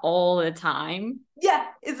said that all the time. Yeah,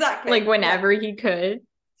 exactly. Like whenever he could.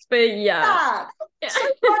 But yeah. It's so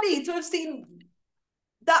funny to have seen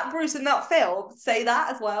that Bruce in that film say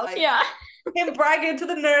that as well. Like, him bragging to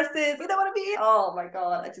the nurses. You know what I mean? Oh my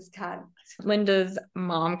God, I just can't. Linda's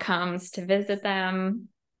mom comes to visit them.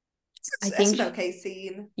 I think an okay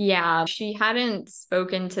scene. Yeah, she hadn't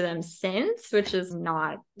spoken to them since, which is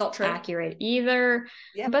not true. Accurate either.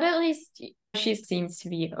 Yeah. But at least she seems to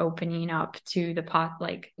be opening up to the pot.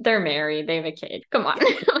 Like, they're married, they have a kid. Come on.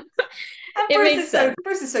 And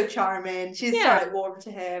Bruce is so charming. She's so warm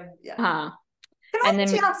to him. Yeah. Can I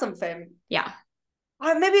actually add something? Yeah.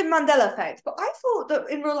 Maybe Mandela effect, but I thought that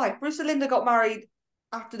in real life, Bruce and Linda got married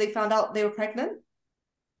after they found out they were pregnant.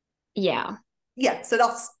 Yeah. Yeah, so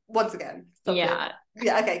that's once again something.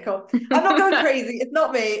 Yeah, okay, cool. I'm not going crazy. It's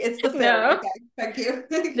not me, it's the film. No. Okay, thank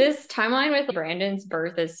you. This timeline with Brandon's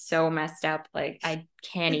birth is so messed up. Like, I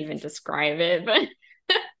can't even describe it,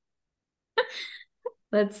 but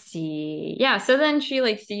let's see. Yeah, so then she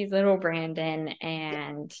like sees little Brandon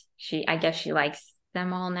and I guess she likes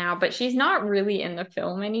them all now, but she's not really in the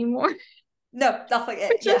film anymore. No, that's like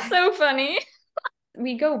it. Which is so funny.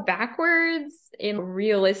 We go backwards in a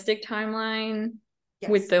realistic timeline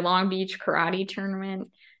with the Long Beach karate tournament,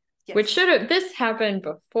 which this happened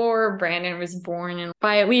before Brandon was born and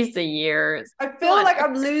by at least a year. I feel like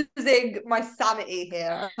I'm losing my sanity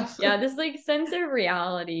here. Yeah, this like sense of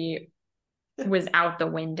reality was out the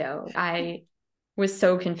window. I was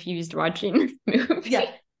so confused watching this movie. Yeah.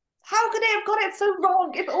 How could they have got it so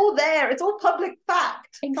wrong? It's all there. It's all public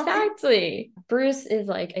fact. Exactly. Bruce is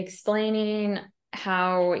like explaining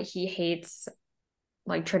how he hates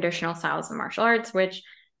like traditional styles of martial arts, which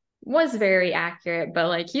was very accurate, but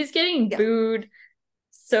like he's getting booed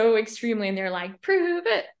so extremely and they're like, prove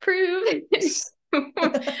it.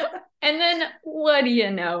 And then what do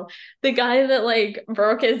you know? The guy that like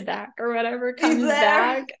broke his back or whatever comes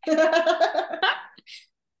back.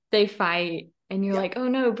 They fight and you're like, oh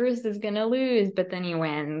no, Bruce is gonna lose, but then he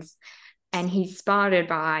wins. And he's spotted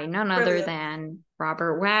by none other than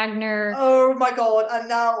Robert Wagner. Oh my God. And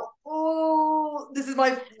now, this is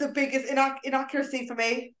the biggest inaccuracy for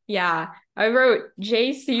me. Yeah. I wrote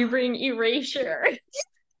Jay Sebring erasure. That's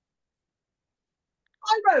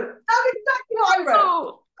exactly what I wrote.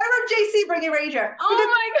 Oh. I wrote Jay Sebring erasure. Oh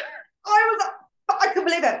my God. I couldn't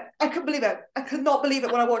believe it. I could not believe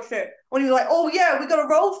it when I watched it. When he was like, oh yeah, we got a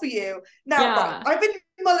role for you. Now, right, I've been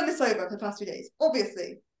mulling this over for the past few days.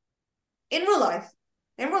 Obviously, in real life,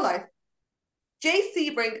 Jay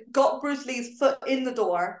Sebring got Bruce Lee's foot in the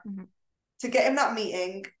door to get him that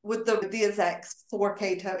meeting with the Deus Ex for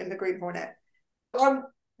Kato in the Green Hornet. I'm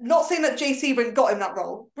not saying that Jay Sebring got him that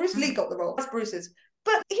role. Bruce Lee got the role. That's Bruce's.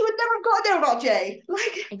 But he would never have got to know about Jay.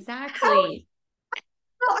 Like, exactly.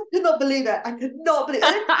 I could not believe it. And then not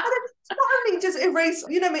only just erase,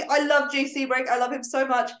 you know me, I love Jay Sebring. I love him so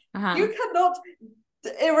much. You cannot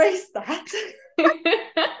erase that.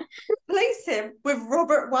 Replace him with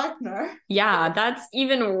Robert Wagner. Yeah, that's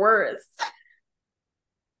even worse.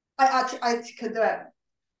 I actually could do it.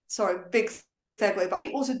 Sorry, big segue, but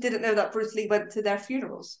I also didn't know that Bruce Lee went to their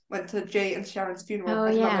funerals, went to Jay and Sharon's funeral. Oh,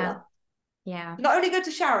 yeah. Yeah. Not only go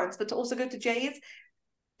to Sharon's, but to also go to Jay's.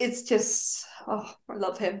 It's just, I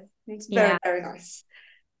love him. It's very, very nice.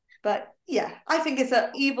 But yeah, I think it's an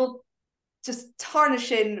evil, just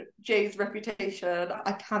tarnishing Jay's reputation.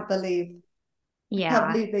 I can't believe. Yeah.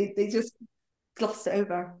 I can't believe they just glossed it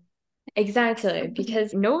over. Exactly,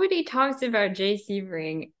 because nobody talks about Jay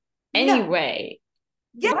Sebring anyway.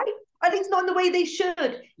 Yeah, right? At least not in the way they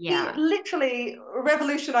should. Yeah. He literally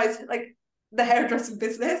revolutionized like the hairdressing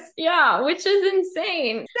business. Yeah, which is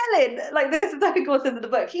insane. Selling, like this is exactly what it says in the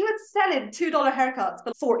book. He was selling $2 haircuts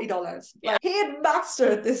for $40. Yeah. Like, he had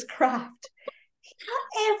mastered this craft. He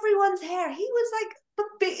cut everyone's hair. He was like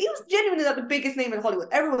he was genuinely like the biggest name in Hollywood.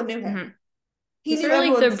 Everyone knew him. He's sort of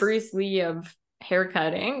like the Bruce Lee of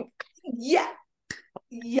haircutting. Yeah.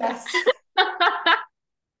 Yes.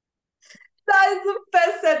 That is the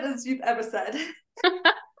best sentence you've ever said.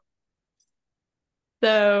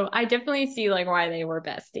 So I definitely see like why they were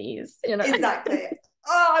besties. You know? Exactly.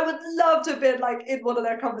 I would love to have been like in one of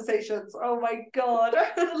their conversations. Oh my God.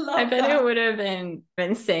 I bet it would have been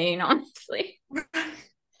insane, honestly. But then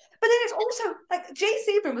it's also like Jay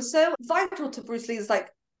Sebring was so vital to Bruce Lee's like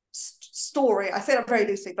story. I say that very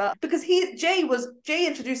loosely, but because Jay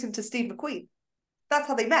introduced him to Steve McQueen. That's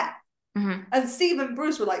how they met. And Steve and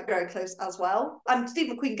Bruce were like very close as well. And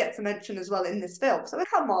Steve McQueen gets a mention as well in this film. So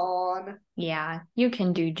come on. Yeah, you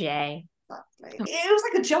can do Jay. Exactly. It was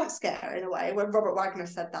like a jump scare in a way when Robert Wagner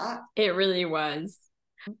said that. It really was.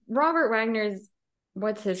 Robert Wagner's,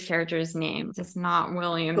 what's his character's name? It's not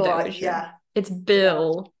William Dozier. Yeah. It's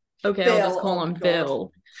Bill. Okay, Bill, I'll just call him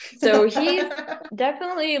Bill. So he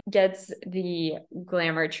definitely gets the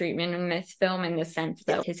glamour treatment in this film in the sense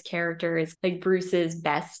that his character is like Bruce's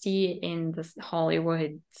bestie in the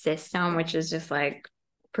Hollywood system, which is just like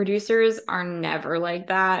producers are never like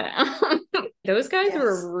that. Those guys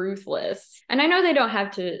were ruthless. And I know they don't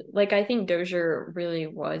have to, like, I think Dozier really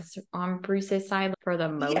was on Bruce's side for the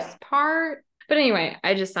most part. But anyway,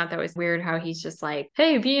 I just thought that was weird how he's just like,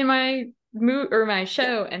 hey, be in my my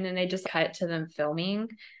show, and then they just cut to them filming.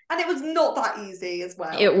 And it was not that easy as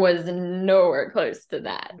well. It was nowhere close to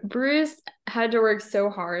that. Bruce had to work so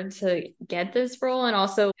hard to get this role and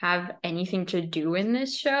also have anything to do in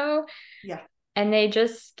this show. Yeah. And they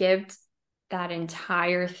just skipped that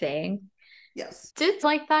entire thing. Yes. Did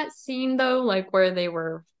like that scene though, like where they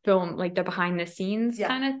were filmed, like the behind the scenes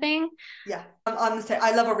kind of thing. Yeah. I'm the same.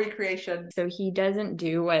 I love a recreation. So he doesn't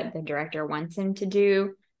do what the director wants him to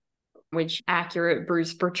do, which accurate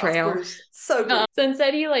Bruce portrayal. Bruce. So good. So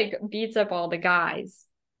instead he like beats up all the guys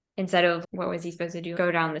instead of what was he supposed to do?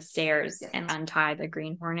 Go down the stairs and untie the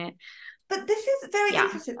Green Hornet. But this is very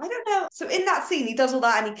interesting. I don't know. So in that scene, he does all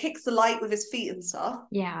that and he kicks the light with his feet and stuff.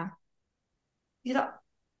 Yeah. You know,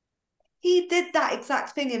 he did that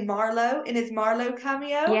exact thing in Marlowe, in his Marlowe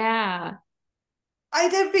cameo. Yeah. I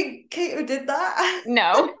don't think Kato did that.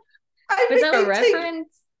 No. Was that a reference?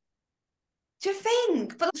 Do you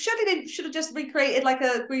think? But surely they should have just recreated like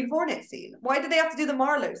a Green Hornet scene. Why did they have to do the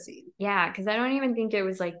Marlowe scene? Yeah, because I don't even think it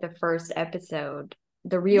was like the first episode,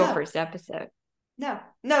 the real first episode. No,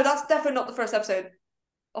 that's definitely not the first episode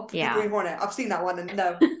of the Green Hornet. I've seen that one, and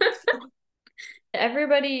no.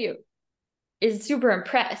 Everybody is super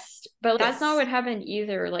impressed, but that's not what happened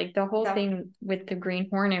either. Like the whole thing with the Green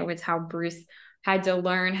Hornet was how Bruce had to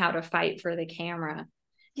learn how to fight for the camera.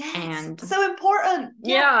 Yes, and so important.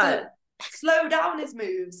 To slow down his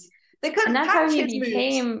moves. They couldn't. And that's how he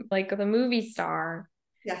became like the movie star.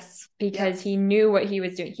 Yes, because he knew what he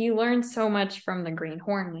was doing. He learned so much from the Green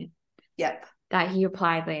Hornet. Yep. That he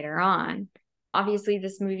applied later on. Obviously,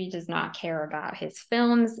 this movie does not care about his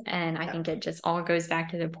films, and I think it just all goes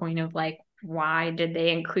back to the point of like, why did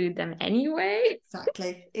they include them anyway?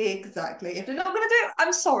 Exactly. If they're not going to do it,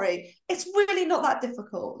 I'm sorry. It's really not that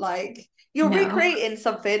difficult. Like, you're recreating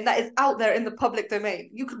something that is out there in the public domain.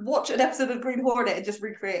 You could watch an episode of Green Hornet and just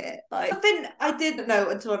recreate it. Like, something I didn't know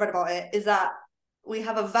until I read about it is that we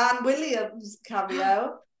have a Van Williams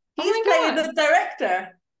cameo. He's playing the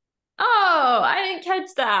director. Oh, I didn't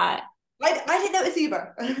catch that. I didn't notice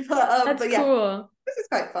either. That's cool. This is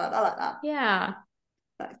quite fun. I like that. Yeah.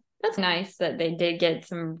 Nice. That's nice that they did get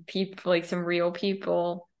some people, like some real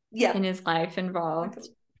people in his life involved.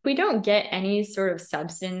 We don't get any sort of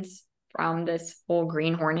substance from this whole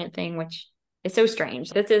Green Hornet thing, which is so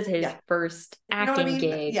strange. This is his first acting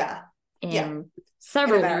gig in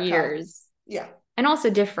several years. Yeah. And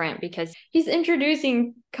also different because he's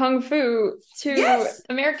introducing Kung Fu to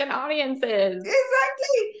American audiences.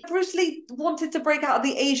 Exactly. Bruce Lee wanted to break out of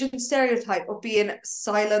the Asian stereotype of being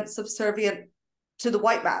silent, subservient to the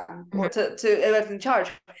white man or to whoever's in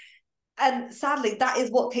charge. And sadly, that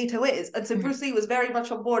is what Kato is. And so Bruce Lee was very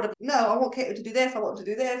much on board of, no, I want Kato to do this, I want him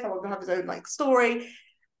to do this, I want him to have his own like story.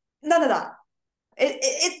 None of that.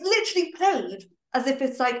 It's literally played as if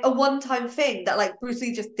it's like a one-time thing that like Bruce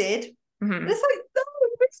Lee just did. Mm-hmm. It's like, no,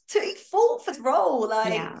 he fought for his role.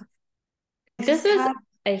 Like, this is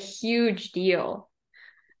a huge deal,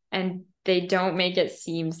 and they don't make it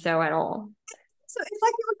seem so at all. So it's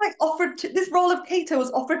like it was like offered to, this role of Kato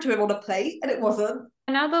was offered to him on a plate, and it wasn't.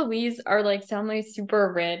 And now the Lees are like suddenly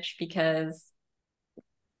super rich because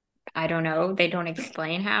I don't know, they don't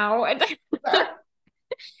explain how.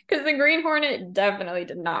 Because the Green Hornet definitely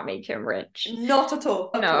did not make him rich. Not at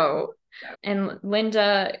all. No. And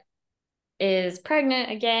Linda is pregnant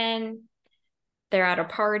again. They're at a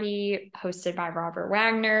party hosted by Robert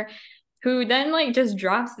Wagner, who then like just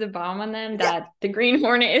drops the bomb on them that the Green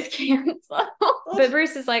Hornet is canceled. But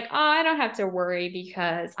Bruce is like, oh, I don't have to worry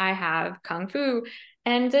because I have Kung Fu.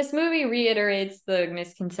 And this movie reiterates the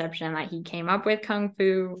misconception that he came up with Kung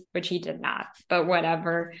Fu, which he did not, but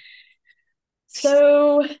whatever.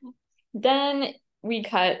 So then we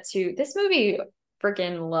cut to, this movie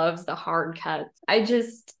freaking loves the hard cuts.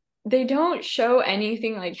 They don't show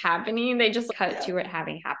anything like happening. They just cut to it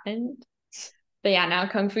having happened. But yeah, now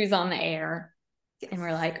Kung Fu's on the air. And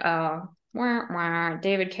we're like, oh, wah, wah,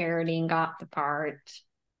 David Carradine got the part.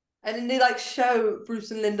 And then they like show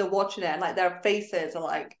Bruce and Linda watching it, and like their faces are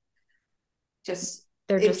like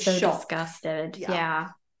they're just so shock. Disgusted. Yeah.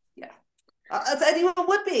 As anyone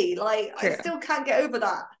would be. Like, true. I still can't get over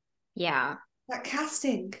that. Yeah. That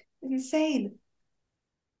casting. Insane.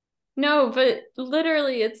 No, but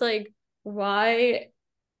literally it's like, why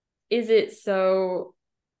is it so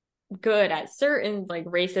good at certain like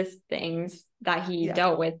racist things that he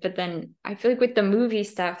dealt with? But then I feel like with the movie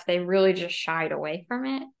stuff, they really just shied away from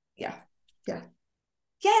it. Yeah,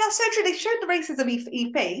 that's so true. They showed the racism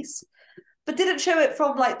he faced, but didn't show it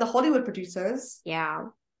from like the Hollywood producers. Yeah.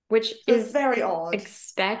 Which is very odd.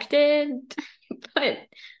 Expected, but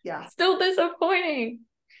still disappointing.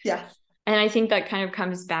 Yeah. And I think that kind of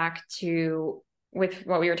comes back to with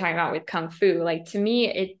what we were talking about with Kung Fu. Like, to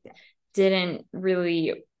me,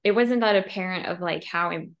 it wasn't that apparent of like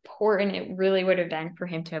how important it really would have been for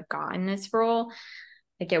him to have gotten this role.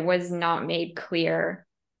 Like, it was not made clear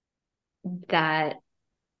that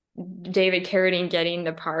David Carradine getting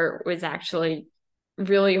the part was actually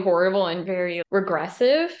really horrible and very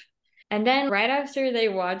regressive. And then right after they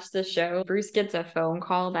watched the show, Bruce gets a phone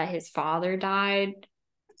call that his father died.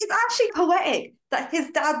 It's actually poetic that his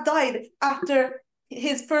dad died after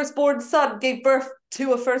his firstborn son gave birth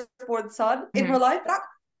to a firstborn son in her life.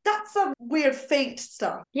 That's some weird fate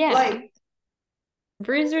stuff. Yeah. Like,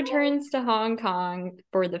 Bruce returns to Hong Kong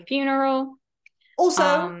for the funeral.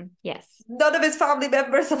 Also, yes, none of his family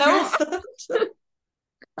members have to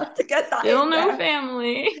get that. Still no there.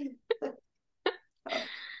 Family.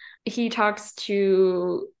 He talks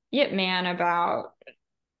to Yip Man about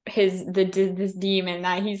this demon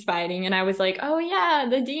that he's fighting, and I was like, oh yeah,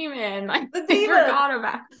 the demon. I forgot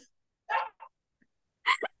about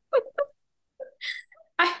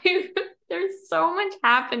there's so much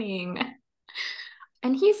happening.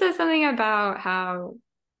 And he says something about how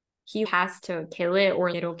he has to kill it or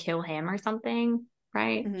it'll kill him or something,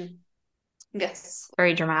 right? Mm-hmm. Yes.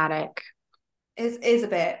 Very dramatic. It is a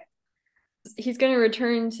bit. He's going to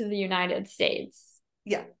return to the United States.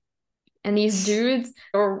 Yeah. And these dudes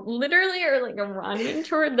are like running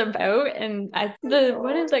toward the boat, and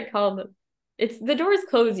what is it called? It's the door's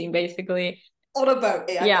closing basically. On a boat.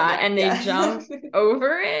 Yeah, and they jump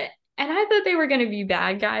over it. And I thought they were going to be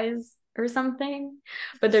bad guys or something,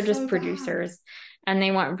 but they're just producers, and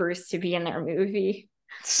they want Bruce to be in their movie,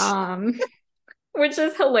 which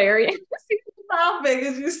is hilarious. Laughing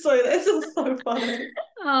as you say this is so funny.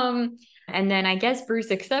 And then I guess Bruce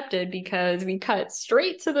accepted because we cut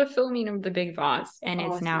straight to the filming of The Big Boss, and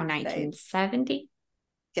it's now 1970.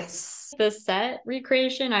 Yes. The set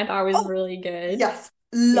recreation I thought was really good. Yes,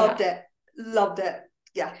 loved it.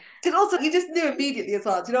 Yeah, because also you just knew immediately as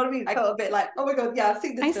well. Do you know what I mean? I got a bit like, oh my god, yeah, I've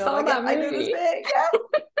seen this film. I know this bit.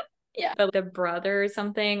 Yeah. Yeah. But the brother or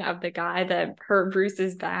something of the guy that hurt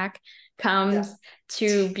Bruce's back comes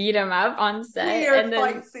to beat him up on set. Weird and then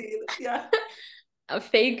fight scene. Yeah. A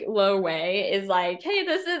fake Lo Wei is like, hey,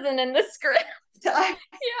 this isn't in the script. I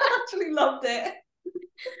actually loved it.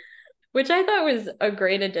 Which I thought was a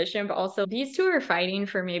great addition, but also these two are fighting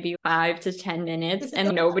for maybe 5 to 10 minutes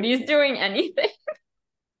and nobody's doing anything.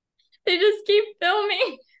 They just keep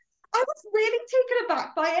filming. I was really taken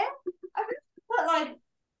aback by it. I was like,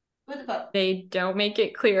 what the fuck? They don't make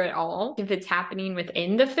it clear at all if it's happening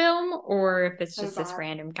within the film or if it's just this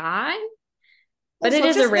random guy. But also, it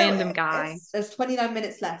is a random guy. There's 29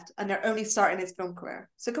 minutes left and they're only starting his film career.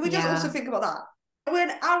 So can we just also think about that? We're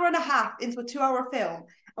an hour and a half into a 2-hour film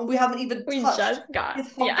and we haven't even touched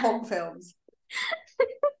his Hong Kong films.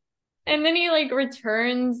 And then he like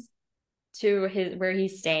returns to where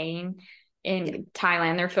he's staying in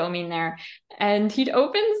Thailand. They're filming there. And he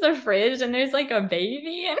opens the fridge and there's like a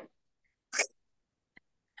baby. And it's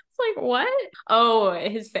like, what? Oh,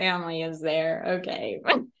 his family is there. Okay.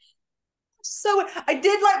 So I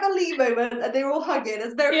did like the Lee moment and they were all hugging.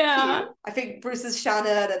 It's very cute. I think Bruce is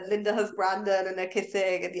Shannon and Linda has Brandon and they're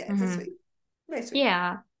kissing and it's so sweet. Very sweet.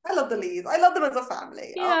 Yeah. I love the Lees. I love them as a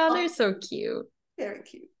family. Yeah, they're so cute. Very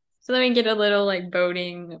cute. So then we get a little like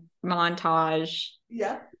boating montage.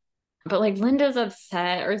 Yeah. But like Linda's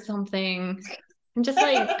upset or something. I'm just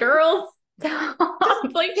like, girls, stop.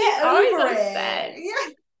 Like she's always upset.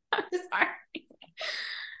 Yeah. Sorry.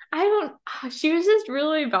 She was just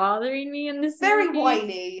really bothering me in this movie.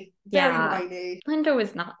 Whiny. Very whiny. Linda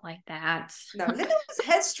was not like that. No, Linda was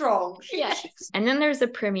headstrong. Yes. And then there's a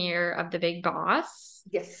premiere of The Big Boss.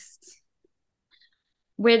 Yes.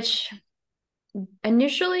 Which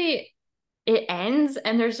initially it ends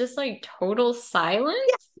and there's just like total silence.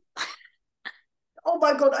 Yes. Oh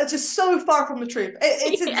my god, it's just so far from the truth.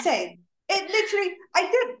 It's insane. It literally,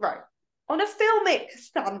 on a filmic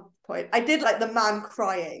standpoint, I did like the man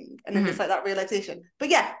crying and then just like that realization. But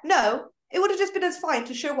yeah, no, it would have just been as fine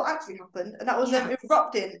to show what actually happened. And that was them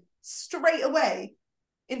erupting straight away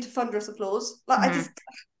into thunderous applause. Like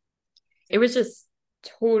it was just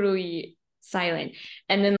totally silent.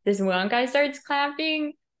 And then this one guy starts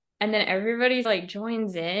clapping and then everybody like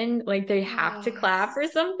joins in, like they have to clap or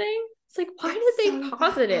something. It's like, why did they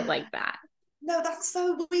pause it like that? No, that's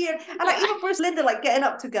so weird. And like even Bruce Linda like getting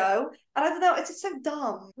up to go. And I don't know, it's just so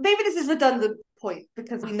dumb. Maybe this is a redundant point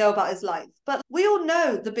because we know about his life. But we all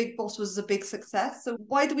know The Big Boss was a big success. So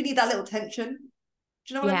why do we need that little tension?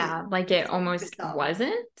 Do you know what I mean? Yeah, like it almost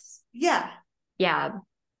wasn't. Yeah. Yeah.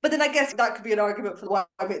 But then I guess that could be an argument for why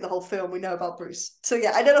I make the whole film. We know about Bruce. So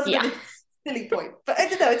yeah, I don't know if silly point. But I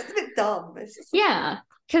don't know, it's a bit dumb. It's just Yeah,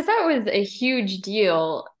 because that was a huge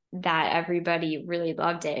deal that everybody really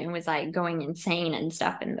loved it and was like going insane and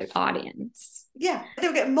stuff in the audience. yeah, they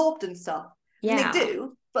were getting mobbed and stuff. And Yeah, they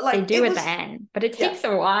do, but they like do it at was the end, but it takes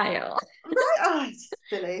a while. right. Oh, it's just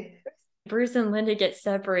silly. Bruce and Linda get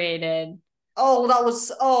separated. Oh, that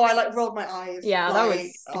was I like rolled my eyes. Yeah, that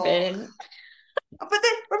was stupid. Oh. But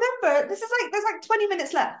then remember, this is like there's like 20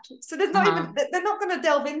 minutes left, so there's not even they're not going to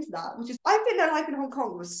delve into that. Which is I think their life in Hong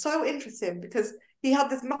Kong was so interesting because he had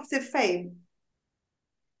this massive fame,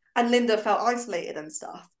 and Linda felt isolated and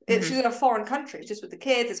stuff. She's in a foreign country, just with the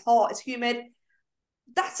kids. It's hot, it's humid.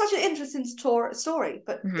 That's such an interesting story.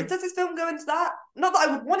 But does this film go into that? Not that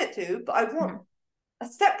I would want it to, but I want a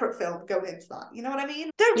separate film going into that. You know what I mean?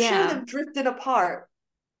 Don't show them drifting apart,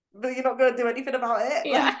 but you're not going to do anything about it.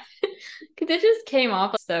 Yeah. Because it just came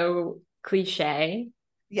off so cliche.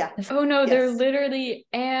 Yeah. Oh no, they're literally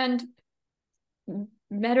and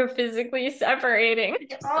metaphysically separating.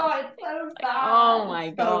 Oh, it's so bad. Oh my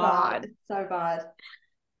God. It's so bad.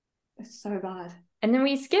 It's so bad. And then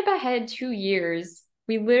we skip ahead 2 years.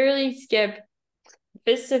 We literally skip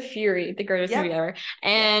Fists of Fury, the greatest movie ever,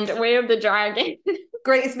 and Way of the Dragon.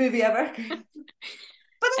 Greatest movie ever.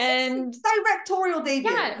 But it's directorial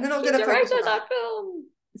debut. Yeah, they're not he directed that film.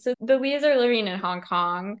 So the Lees are living in Hong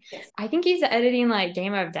Kong. Yes. I think he's editing like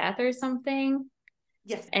Game of Death or something.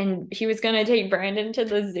 Yes. And he was going to take Brandon to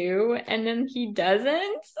the zoo, and then he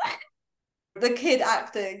doesn't. The kid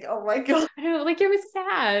acting. Oh my God. I don't know, like it was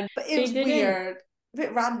sad. But it was weird. A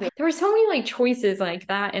bit random. There were so many like choices like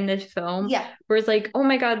that in this film. Yeah. Where it's like, oh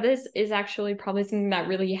my God, this is actually probably something that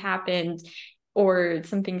really happened or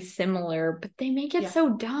something similar, but they make it so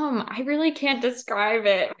dumb. I really can't describe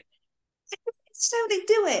it. So they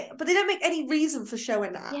do it, but they don't make any reason for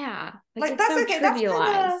showing that. Yeah. Like that's so okay.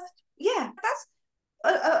 Trivialized. That's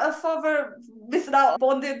a father missing out on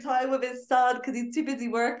bonding time with his son because he's too busy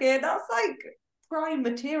working. That's like prime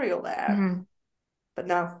material there. But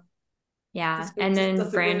no. Yeah. And then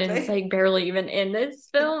Brandon's like barely even in this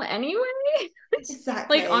film anyway.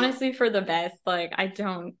 Exactly. Like honestly for the best. Like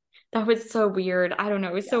that was so weird. I don't know.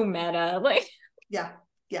 It was so meta. Like Yeah.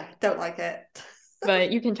 Don't like it.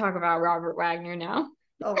 But you can talk about Robert Wagner now.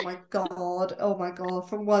 Oh my God.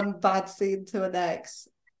 From one bad scene to the next.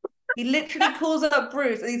 He literally calls up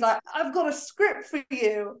Bruce and he's like, I've got a script for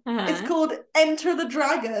you. It's called Enter the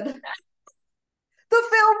Dragon. The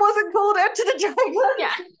film wasn't called Enter the Dragon.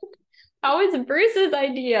 Yeah. That was Bruce's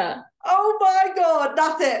idea. Oh my God.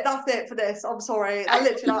 That's it for this. I'm sorry. I'm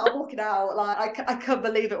walking out. Like I couldn't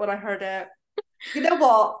believe it when I heard it. You know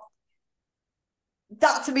what?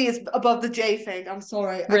 That to me is above the J thing. I'm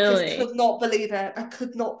sorry. Really? I just could not believe it. I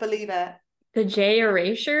could not believe it. The J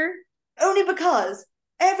erasure? Only because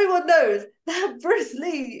everyone knows that Bruce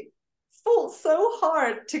Lee fought so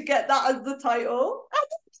hard to get that as the title.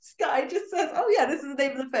 And this guy just says, oh yeah, this is the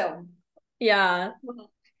name of the film. Yeah,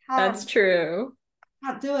 that's true.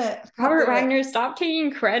 Can't do it. Robert Wagner, stop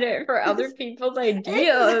taking credit for other people's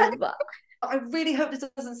ideas. I really hope this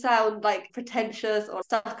doesn't sound like pretentious or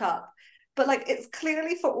stuck up. But like it's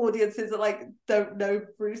clearly for audiences that like don't know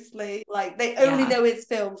Bruce Lee. Like they only know his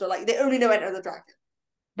films or like they only know Enter the Dragon.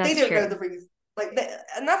 They don't know the reason. Like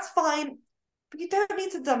and that's fine. But you don't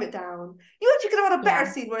need to dumb it down. You actually could have had a better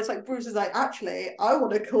scene where it's like Bruce is like, actually, I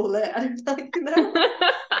want to call it. And it's like,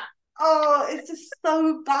 oh, it's just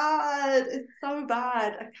so bad. It's so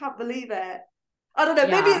bad. I can't believe it. I don't know.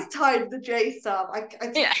 Maybe it's tied to the J stuff. I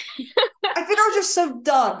think I was just so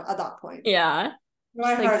done at that point. Yeah.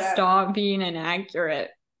 It's like stop being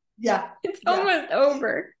inaccurate. Yeah. It's almost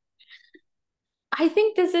over. I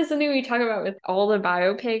think this is something we talk about with all the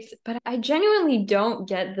biopics, but I genuinely don't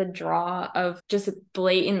get the draw of just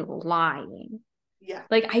blatant lying. Yeah.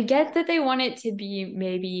 Like I get that they want it to be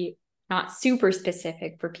maybe not super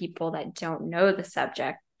specific for people that don't know the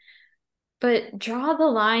subject, but draw the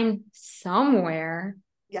line somewhere.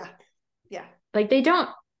 Yeah. Like they don't,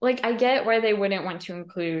 like I get why they wouldn't want to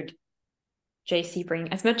include Jay Sebring,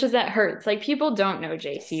 as much as that hurts. Like people don't know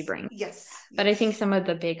Jay Sebring. Yes. But I think some of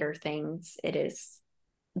the bigger things, it is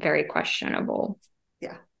very questionable.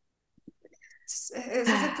 Yeah.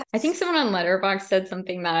 I think someone on Letterboxd said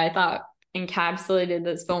something that I thought encapsulated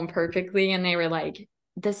this film perfectly. And they were like,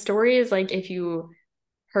 the story is like if you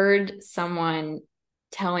heard someone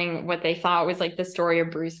telling what they thought was like the story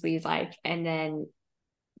of Bruce Lee's life, and then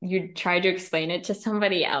you tried to explain it to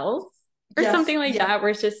somebody else. Or something like that,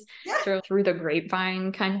 where it's just through the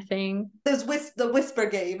grapevine kind of thing. There's the whisper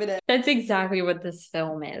game in it. That's exactly what this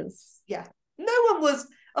film is. Yeah. No one was,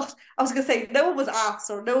 I was going to say, no one was asked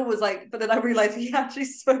or no one was like, but then I realized he actually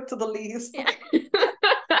spoke to the Lees. Yeah.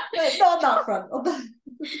 Not on that front.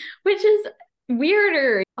 Which is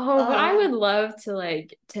weirder. Oh, but I would love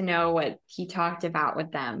to know what he talked about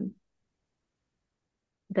with them.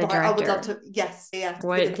 The director. I would love to. Yes, yeah.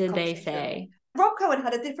 What did they say? Rob Cohen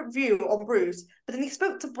had a different view on Bruce, but then he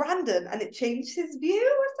spoke to Brandon and it changed his view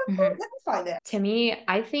or something. Let me find it. To me,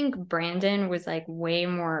 I think Brandon was like way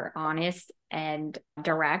more honest and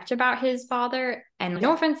direct about his father. And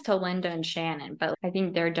no offense to Linda and Shannon, but I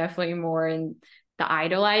think they're definitely more in the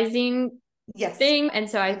idolizing thing. And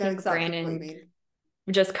so I think exactly Brandon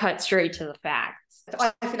just cut straight to the facts.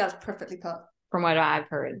 I think that's perfectly put. From what I've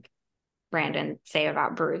heard Brandon say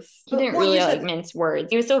about Bruce. He didn't really mince words.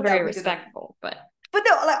 He was still very respectful, but no,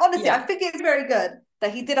 like honestly, I think it's very good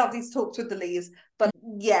that he did have these talks with the Lees. But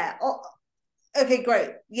yeah, okay,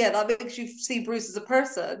 great. Yeah, that makes you see Bruce as a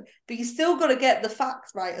person, but you still got to get the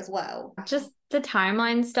facts right as well. Just the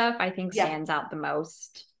timeline stuff, I think, stands out the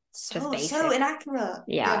most. So inaccurate.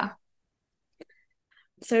 Yeah.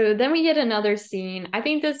 So then we get another scene. I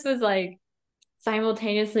think this was like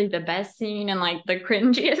simultaneously the best scene and like the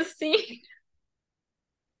cringiest scene.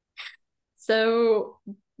 So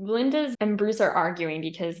Linda's and Bruce are arguing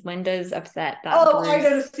because Linda's upset that Bruce... I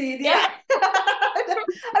know the scene, yeah. I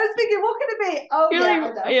was thinking, what could it be?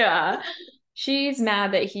 Oh, yeah. She's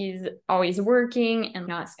mad that he's always working and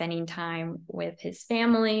not spending time with his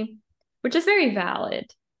family, which is very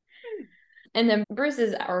valid. And then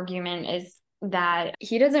Bruce's argument is that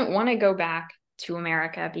he doesn't want to go back to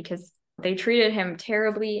America because they treated him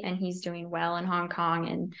terribly and he's doing well in Hong Kong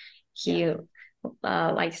and he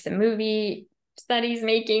likes the movie studies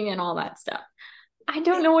making and all that stuff. I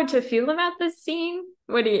don't know what to feel about this scene.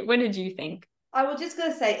 What did you think? I was just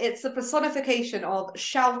going to say it's the personification of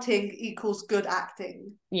shouting equals good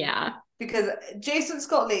acting. Yeah. Because Jason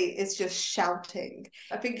Scott Lee is just shouting.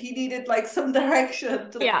 I think he needed like some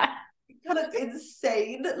direction to kind of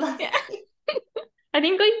insane. I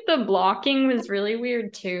think like the blocking was really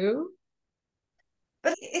weird too.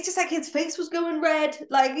 But it's just like his face was going red.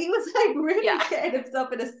 Like he was like really getting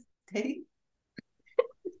himself in a state.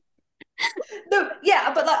 No,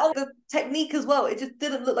 yeah, but like the technique as well, it just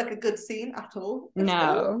didn't look like a good scene at all.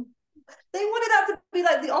 No. They wanted that to be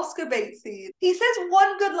like the Oscar bait scene. He says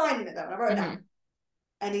one good line in it though, and I wrote it down.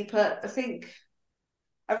 And he put,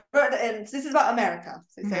 I wrote it in, so this is about America.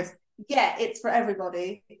 So he says, yeah, it's for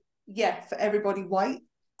everybody. Yeah, for everybody white.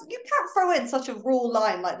 You can't throw in such a raw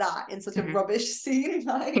line like that in such a rubbish scene.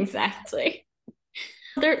 Like... Exactly.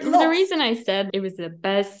 The reason I said it was the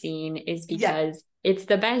best scene is because it's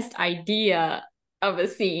the best idea of a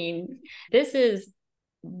scene. This is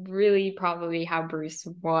really probably how Bruce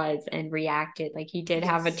was and reacted. Like he did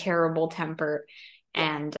have a terrible temper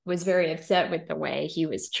and was very upset with the way he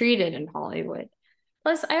was treated in Hollywood.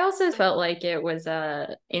 Plus, I also felt like it was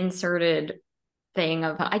a inserted thing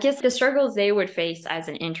of, I guess, the struggles they would face as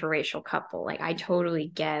an interracial couple. Like I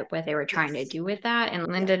totally get what they were trying to do with that. And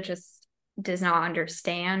Linda just does not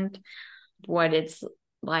understand what it's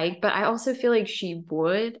like. But I also feel like she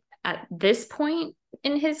would at this point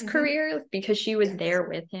in his career because she was there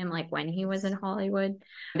with him like when he was in Hollywood.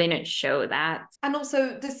 They didn't show that. And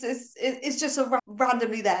also this is it's just a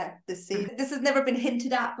randomly there, this scene. This has never been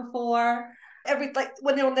hinted at before.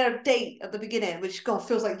 When they're on their date at the beginning, which God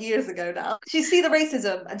feels like years ago now, you see the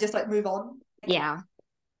racism and just like move on. Yeah.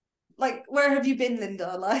 Like, where have you been,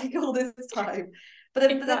 Linda? Like all this time. But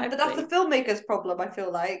that's the filmmaker's problem, I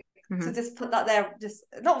feel like. To just put that there, just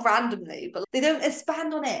not randomly, but they don't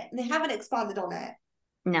expand on it. And they haven't expanded on it.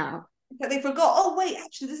 No. But they forgot, oh wait,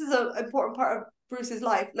 actually this is an important part of Bruce's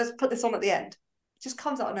life. Let's put this on at the end. It just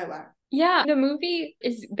comes out of nowhere. Yeah, the movie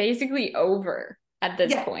is basically over at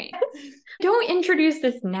this point. Don't introduce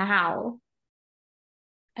this now.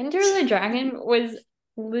 Enter the Dragon was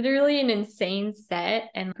literally an insane set,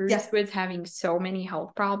 and Bruce was having so many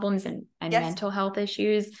health problems and mental health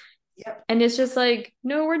issues. And it's just like,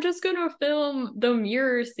 no, we're just gonna film the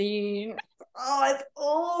mirror scene. Oh, it's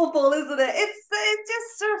awful, isn't it? It's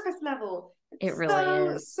just surface level. It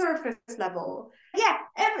really is surface level. Yeah,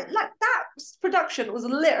 that production was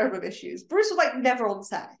littered with issues. Bruce was like never on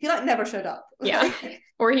set. He like never showed up. Yeah,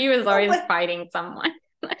 or he was always fighting someone.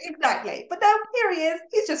 Exactly. But now here he is.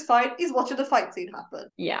 He's just fine. He's watching the fight scene happen.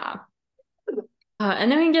 Yeah.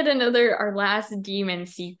 And then we get our last demon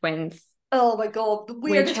sequence. Oh my God, the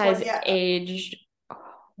weirdest which has aged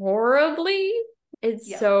horribly.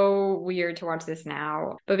 It's so weird to watch this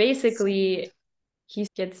now. But basically, he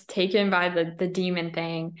gets taken by the demon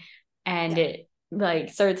thing, and it like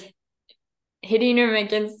starts hitting him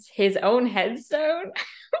against his own headstone.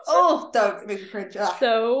 Oh, don't make me cringe.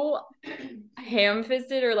 So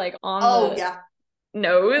ham-fisted or like on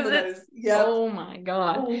nose. On the nose. Yep. Oh my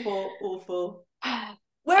God. Awful, awful.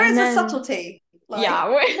 Where And is the then, subtlety? Like,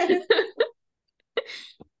 yeah.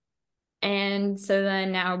 And so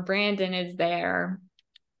then now Brandon is there.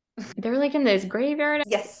 They're like in this graveyard.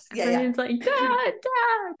 yes, yeah, Brandon's like, Dad,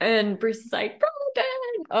 Dad. And Bruce is like,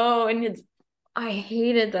 Brandon. Oh, and I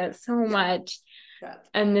hated that so much. Yeah.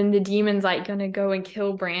 And then the demon's like gonna go and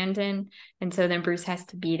kill Brandon. And so then Bruce has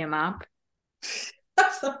to beat him up.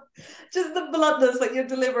 Just the bluntness that you're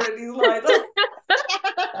delivering these lines.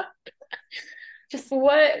 Just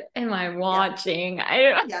what am I watching? Yeah. I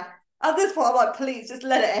don't. Yeah. At this point, I'm like, please, just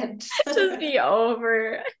let it end. Just be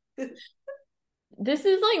over. This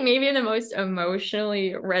is like maybe the most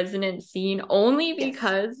emotionally resonant scene, only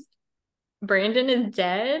because Brandon is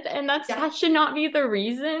dead, and that should not be the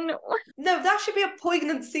reason. No, that should be a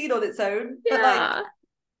poignant scene on its own. Yeah. But like,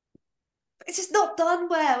 it's just not done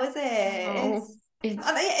well, is it? No.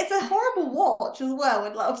 It's a horrible watch as well,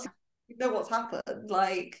 and like obviously you know what's happened.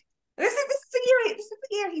 Like this is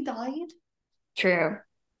the year he died. True.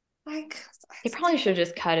 Like they probably should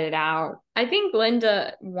just cut it out. I think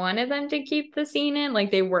Linda wanted them to keep the scene in,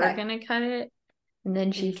 like they were gonna cut it, and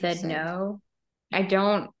then she said no. I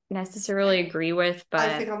don't necessarily agree with, but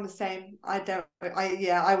I think I'm the same. I would have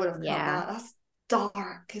cut that. That's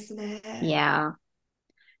dark, isn't it? Yeah.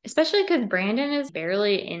 Especially because Brandon is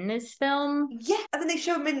barely in this film. Yeah, and then they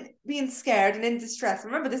show him being scared and in distress.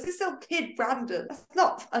 Remember, this is still kid Brandon. That's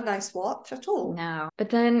not a nice watch at all. No. But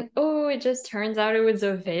then, it just turns out it was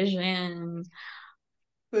a vision.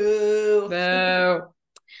 Boo. Boo.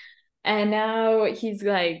 And now he's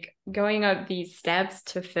like going up these steps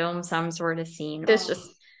to film some sort of scene. This just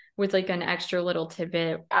was like an extra little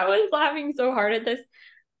tidbit. I was laughing so hard at this.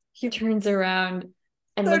 He turns around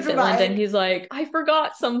and looks at Linda and he's like, I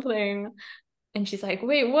forgot something. And she's like,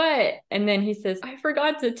 wait, what? And then he says, I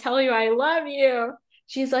forgot to tell you I love you.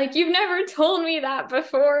 She's like, you've never told me that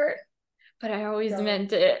before, but I always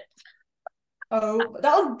meant it. Oh,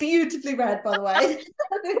 that was beautifully read, by the way.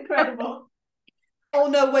 That's incredible. Oh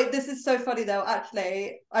no, wait, this is so funny though.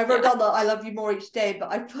 Actually, I wrote down that I love you more each day,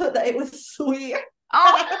 but I put that it was sweet.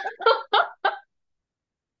 Oh.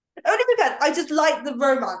 Only because I just like the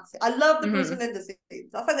romance. I love the Bruce and Linda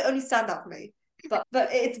scenes. That's like the only standout for me. But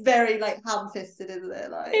it's very like ham-fisted, isn't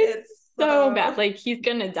it? Like it's so bad. Like he's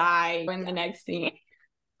gonna die in the next scene.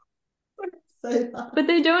 So bad. But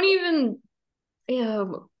they don't even.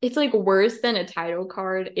 It's like worse than a title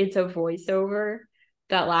card. It's a voiceover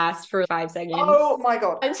that lasts for 5 seconds. Oh my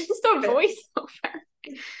God. It's just a voiceover.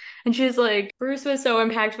 And she's like, Bruce was so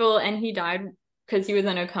impactful and he died because he was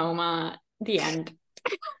in a coma. The end.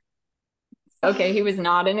 Okay, he was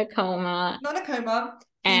not in a coma. Not in a coma.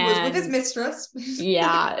 He was with his mistress.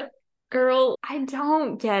 Yeah. Girl, I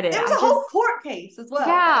don't get it. It was a whole court case as well.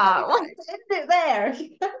 Yeah. End it there.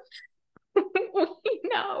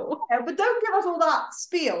 No. Yeah, but don't give us all that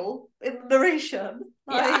spiel in the narration.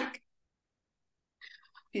 Like,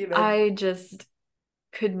 I just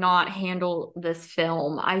could not handle this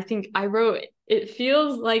film. I think I wrote it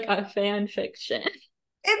feels like a fan fiction.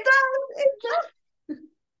 It does.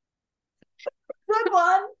 Good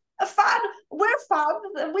one. A fan. We're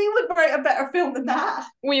fans, and we would write a better film than that.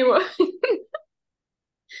 We would.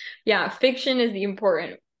 Yeah, fiction is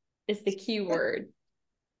it's the key word.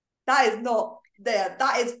 That is not there.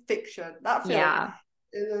 That is fiction. That film.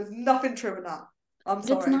 There's nothing true in that. I'm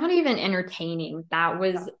sorry. It's not even entertaining. That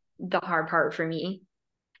was the hard part for me.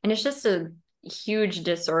 And it's just a huge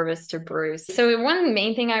disservice to Bruce. So one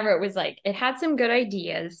main thing I wrote was like, it had some good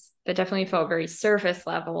ideas, but definitely felt very surface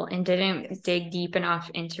level and didn't dig deep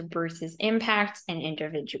enough into Bruce's impact and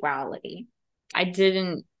individuality. I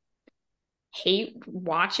didn't hate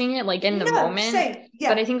watching it like in the moment,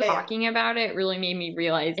 but I think talking about it really made me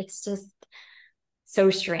realize it's just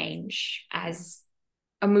so strange as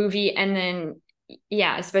a movie. And then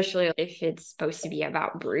especially if it's supposed to be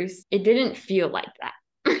about Bruce, it didn't feel like that.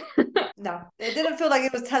 No, it didn't feel like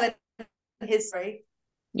it was telling his story.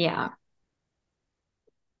 Yeah.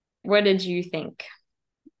 What did you think?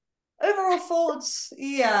 Overall thoughts,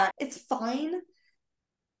 it's fine.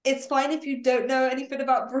 It's fine if you don't know anything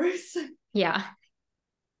about Bruce. Yeah.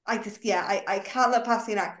 I can't let past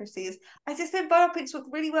the inaccuracies. I just think biopics work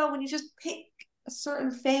really well when you just pick a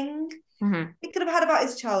certain thing. Mm-hmm. They could have had about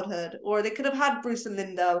his childhood, or they could have had Bruce and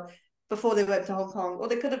Linda before they went to Hong Kong, or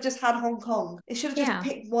they could have just had Hong Kong. It should have just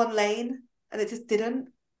picked one lane, and it just didn't.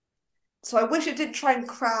 So I wish it did try and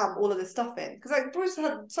cram all of this stuff in, because like Bruce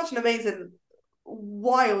had such an amazing,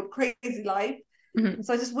 wild, crazy life. Mm-hmm.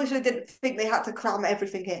 So I just wish I didn't think they had to cram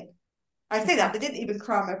everything in. I say that they didn't even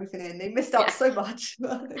cram everything in. They missed out so much.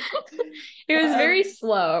 It was very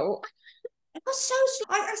slow. It was so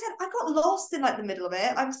slow. I said I got lost in like the middle of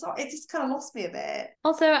it. I'm sorry, it just kind of lost me a bit.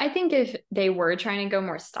 Also, I think if they were trying to go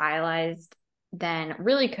more stylized, then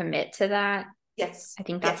really commit to that. Yes. I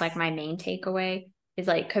think that's like my main takeaway is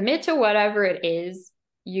like commit to whatever it is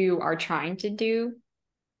you are trying to do,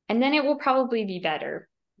 and then it will probably be better.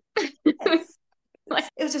 Yes.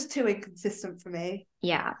 It was just too inconsistent for me.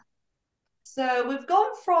 Yeah. So we've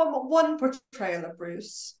gone from one portrayal of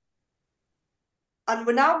Bruce, and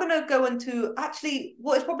we're now going to go into actually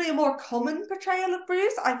what is probably a more common portrayal of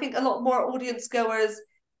Bruce. I think a lot more audience goers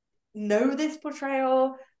know this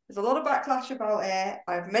portrayal. There's a lot of backlash about it.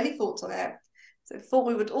 I have many thoughts on it. So I thought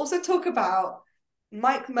we would also talk about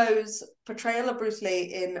Mike Moe's portrayal of Bruce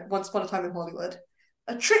Lee in Once Upon a Time in Hollywood.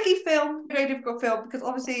 A tricky film, very difficult film, because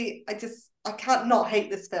obviously I can't not hate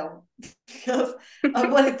this film because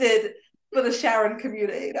of what it did for the Sharon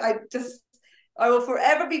community. I will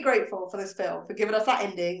forever be grateful for this film, for giving us that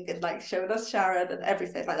ending and like showing us Sharon and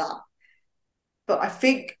everything like that. But I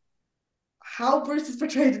think how Bruce is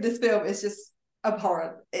portrayed in this film is just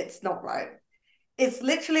abhorrent. It's not right. It's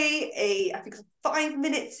literally I think it's a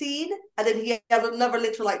 5-minute scene, and then he has another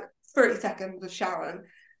literal like 30 seconds with Sharon.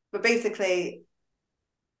 But basically,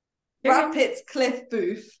 Brad Pitt's Cliff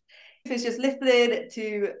Booth is just listening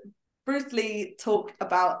to Bruce Lee talk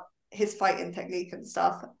about his fighting technique and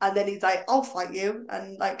stuff, and then he's like, I'll fight you,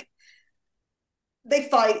 and like they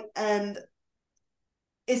fight, and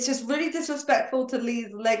it's just really disrespectful to Lee's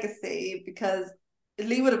legacy because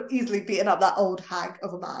Lee would have easily beaten up that old hag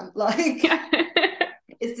of a man. Like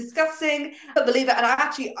it's disgusting. I don't believe it.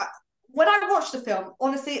 And when I watched the film,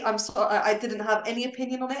 honestly, I'm sorry, I didn't have any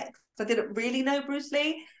opinion on it because I didn't really know Bruce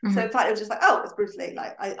Lee. Mm-hmm. So in fact, it was just like, oh, it's Bruce Lee.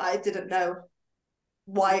 Like I didn't know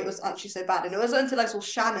why it was actually so bad. And it wasn't until I saw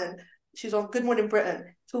Shannon, she was on Good Morning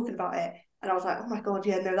Britain talking about it. And I was like, oh my God,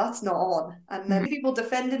 yeah, no, that's not on. And then people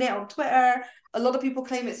defending it on Twitter. A lot of people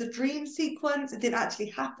claim it's a dream sequence. It didn't actually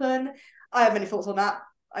happen. I have many thoughts on that.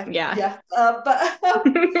 But yeah,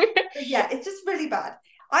 it's just really bad.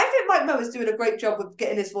 I think Mike Moe is doing a great job of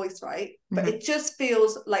getting his voice right, but it just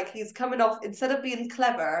feels like he's coming off, instead of being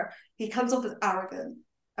clever, he comes off as arrogant.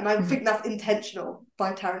 And I think that's intentional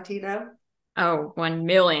by Tarantino. Oh,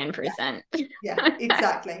 1,000,000%. Yeah,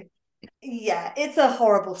 exactly. Yeah, it's a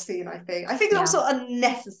horrible scene, I think. I think it's also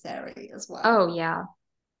unnecessary as well. Oh, yeah.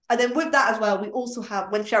 And then with that as well, we also have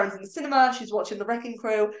when Sharon's in the cinema, she's watching The Wrecking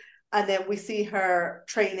Crew, and then we see her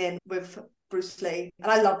training with Bruce Lee.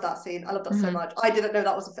 And I love that scene. I love that so much. I didn't know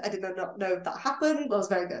that happened. That was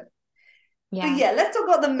very good. Yeah. But yeah, let's talk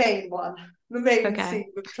about the main one. The main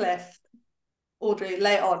scene with Cliff. Audrey,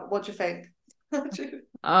 lay it on. What do you think?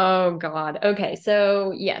 Oh God. Okay.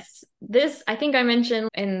 So yes, this, I think I mentioned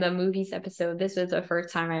in the movies episode, this was the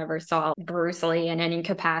first time I ever saw Bruce Lee in any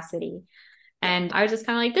capacity. And I was just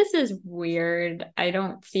kind of like, this is weird. I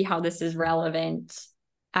don't see how this is relevant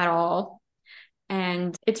at all.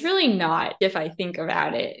 And it's really not, if I think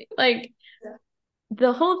about it. Like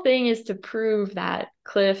the whole thing is to prove that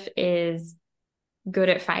Cliff is good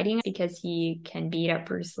at fighting because he can beat up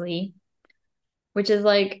Bruce Lee, which is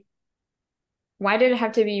like, why did it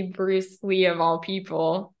have to be Bruce Lee of all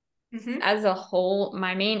people? Mm-hmm. As a whole,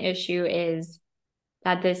 my main issue is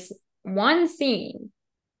that this one scene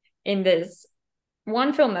in this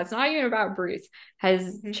one film that's not even about Bruce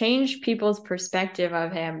has changed people's perspective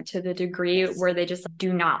of him to the degree where they just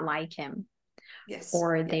do not like him. Yes.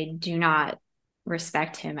 Or they do not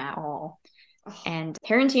respect him at all. Oh. And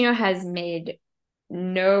Tarantino has made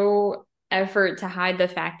no effort to hide the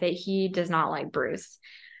fact that he does not like Bruce.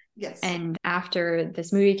 Yes. And after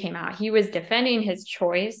this movie came out, he was defending his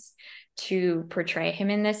choice to portray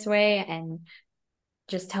him in this way and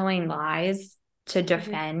just telling lies to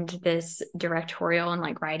defend this directorial and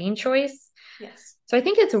like writing choice. Yes. So I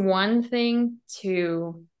think it's one thing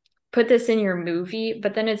to put this in your movie,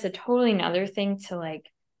 but then it's a totally another thing to like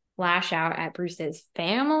lash out at Bruce's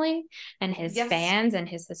family and his fans and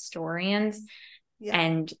his historians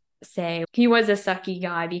and say he was a sucky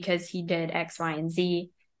guy because he did X, Y, and Z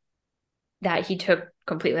that he took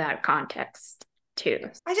completely out of context too.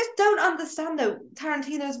 I just don't understand though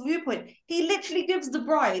Tarantino's viewpoint. He literally gives the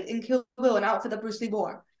bride in Kill Bill an outfit that Bruce Lee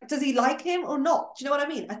wore. Does he like him or not? Do you know what I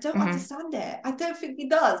mean? I don't understand it. I don't think he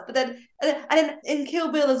does. But then, and then in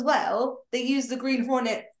Kill Bill as well, they use the Green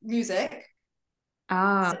Hornet music.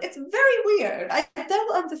 So it's very weird. I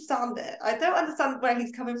don't understand it. I don't understand where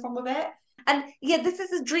he's coming from with it. And yeah, this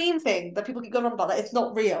is a dream thing that people keep going on about, that it's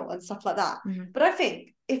not real and stuff like that. But I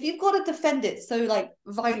think if you've got to defend it so like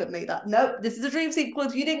violently that no, this is a dream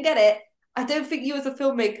sequence, you didn't get it, I don't think you as a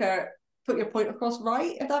filmmaker put your point across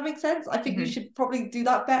right, if that makes sense. I think you should probably do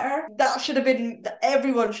that better. That should have been,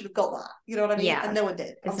 everyone should have got that. You know what I mean? Yeah. And no one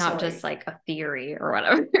did. It's not just like a theory or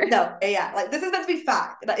whatever. No, yeah. Like, this is meant to be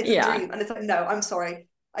fact. That it's a dream. And it's like, no, I'm sorry.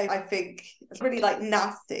 I think it's really like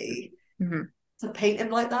nasty to paint him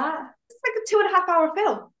like that. It's like a 2.5-hour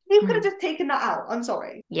film. You could have just taken that out. I'm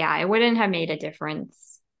sorry. Yeah, it wouldn't have made a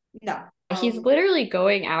difference. No. He's literally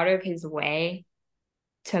going out of his way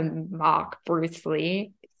to mock Bruce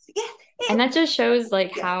Lee. Yeah. And that just shows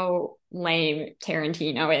like how lame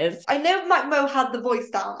Tarantino is. I know Mike Moe had the voice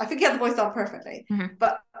down. I think he had the voice down perfectly.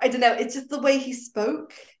 But I don't know. It's just the way he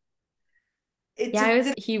spoke.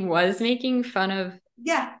 He was making fun of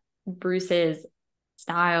Bruce's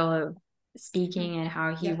style of speaking and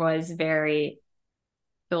how he was very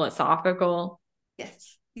philosophical.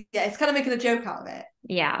 Yes. Yeah, it's kind of making a joke out of it.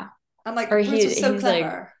 Yeah. And like, Bruce was so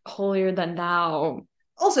clever. Like, holier than thou.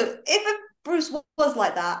 Also, if Bruce was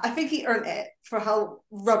like that, I think he earned it for how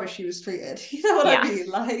rubbish he was treated. You know what I mean?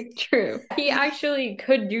 Like, true. He actually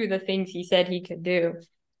could do the things he said he could do.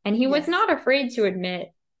 And he was not afraid to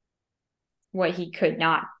admit what he could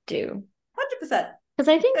not do. 100%. Because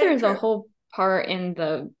I think there's a whole part in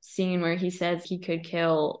the scene where he says he could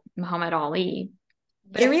kill Muhammad Ali.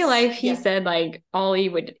 But in real life, he said, like, Ali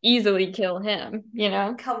would easily kill him, you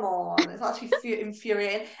know? Come on. It's actually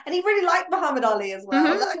infuriating. And he really liked Muhammad Ali as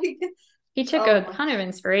well. Like, he took a ton of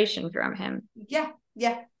inspiration from him. Yeah,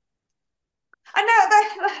 yeah. I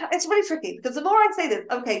know, it's really tricky, because the more I say this,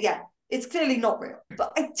 okay, yeah, it's clearly not real.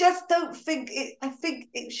 But I just don't think it, I think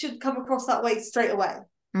it should come across that way straight away.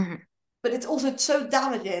 But it's also so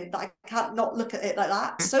damaging that I can't not look at it like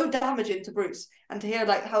that. So damaging to Bruce, and to hear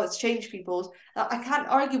like how it's changed people. I can't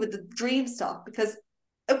argue with the dream stuff, because,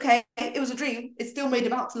 okay, it was a dream. It still made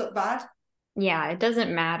him out to look bad. Yeah, it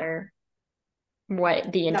doesn't matter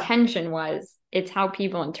what the intention was. It's how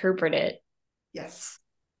people interpret it. Yes.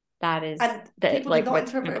 That is like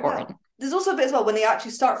what's important. Well. There's also a bit as well when they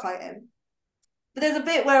actually start fighting. But there's a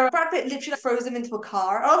bit where Brad Pitt literally throws him into a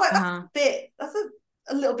car. And I was like, that's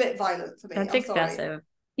a little bit violent for me. That's excessive. Sorry.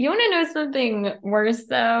 You want to know something worse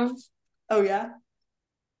though? Oh yeah.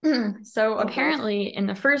 So apparently in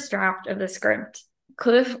the first draft of the script,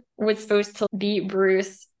 Cliff was supposed to beat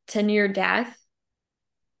Bruce to near death,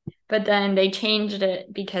 but then they changed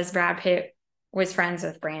it because Brad Pitt was friends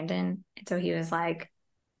with Brandon, and so he was like,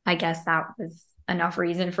 I guess that was enough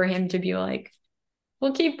reason for him to be like,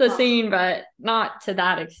 we'll keep the scene, but not to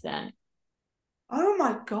that extent. Oh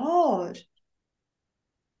my god.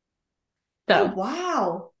 So, oh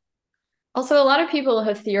wow. Also, a lot of people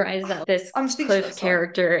have theorized that this Cliff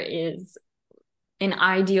character is an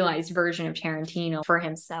idealized version of Tarantino for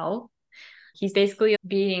himself. He's basically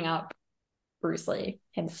beating up Bruce Lee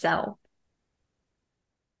himself.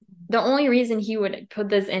 The only reason he would put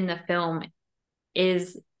this in the film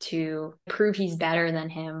is to prove he's better than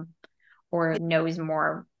him or knows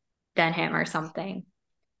more than him or something.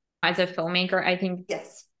 As a filmmaker, I think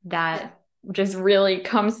that just really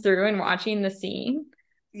comes through in watching the scene.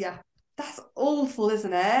 Yeah. That's awful,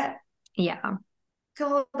 isn't it? Yeah.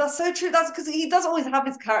 God, that's so true. That's because he does always have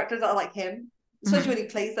his characters that are like him, especially when he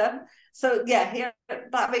plays them. So yeah, here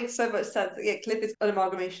that makes so much sense. Yeah, Cliff is an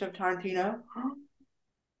amalgamation of Tarantino.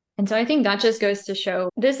 And so I think that just goes to show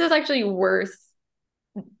this is actually worse.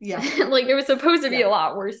 Yeah. Like it was supposed to be a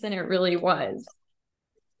lot worse than it really was.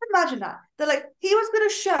 Imagine that. They're like, he was going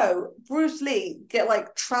to show Bruce Lee get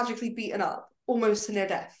like tragically beaten up almost to near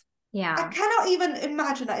death. Yeah. I cannot even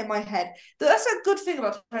imagine that in my head. That's a good thing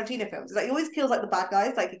about Tarantino films. Is like he always kills like the bad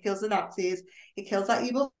guys, like he kills the Nazis, he kills that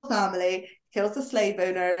evil family, he kills the slave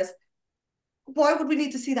owners. Why would we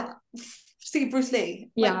need to see that? See Bruce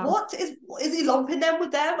Lee? Yeah. Like, what is he lumping them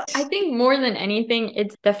with them? I think more than anything,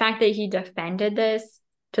 it's the fact that he defended this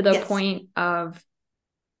to the point of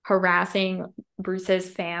harassing Bruce's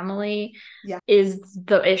family is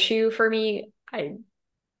the issue for me.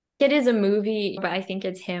 It is a movie, but I think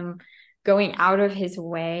it's him going out of his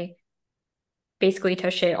way basically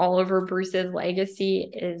to shit all over Bruce's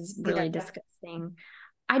legacy is really disgusting.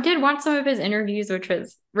 I did watch some of his interviews, which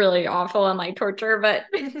was really awful and like torture, but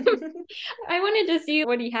I wanted to see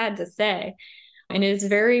what he had to say. And it is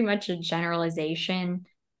very much a generalization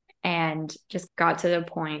and just got to the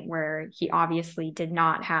point where he obviously did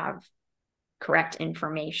not have correct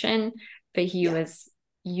information, but he was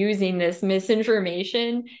using this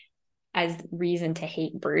misinformation as reason to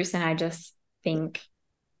hate Bruce. And I just think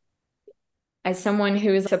as someone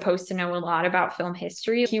who is supposed to know a lot about film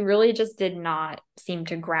history, he really just did not seem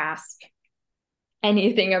to grasp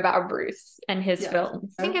anything about Bruce and his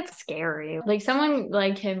films. I think it's scary. Like someone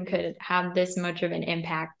like him could have this much of an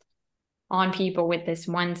impact on people with this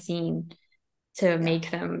one scene to make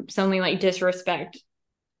them suddenly like disrespect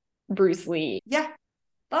Bruce Lee. Yeah.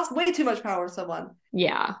 That's way too much power to someone.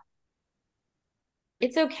 Yeah.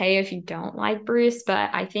 It's okay if you don't like Bruce, but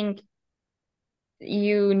I think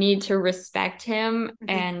you need to respect him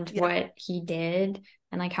and what he did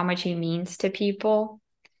and like how much he means to people.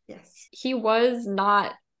 Yes. He was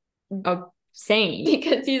not a saint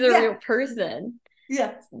because he's a real person.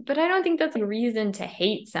 Yeah. But I don't think that's a reason to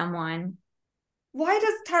hate someone. Why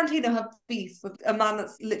does Tarantino have beef with a man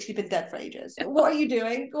that's literally been dead for ages? What are you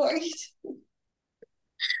doing? What are you doing?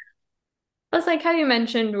 It's like how you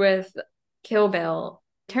mentioned with Kill Bill.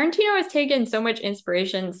 Tarantino has taken so much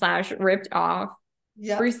inspiration / ripped off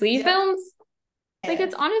Bruce Lee films. Like,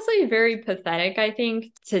 it's honestly very pathetic, I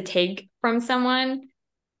think, to take from someone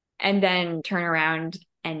and then turn around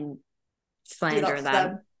and slander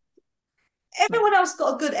them. Everyone else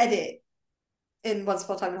got a good edit in Once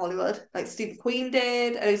Upon a Time in Hollywood. Like Steve McQueen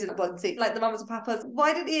did, and he's in one scene, like the Mamas and Papas.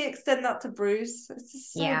 Why didn't he extend that to Bruce? It's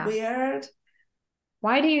just so weird.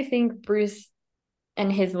 Why do you think Bruce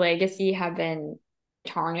and his legacy have been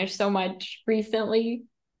tarnished so much recently?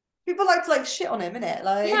 People like to like shit on him, innit?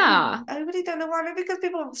 Like, I really don't know why. Maybe because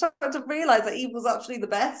people are starting to realize that evil's actually the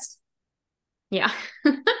best. Yeah.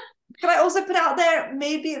 Can I also put out there,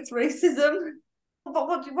 maybe it's racism? But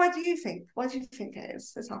why do you think? Why do you think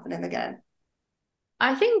it's happening again?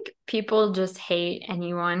 I think people just hate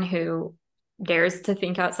anyone who dares to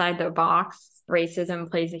think outside the box. Racism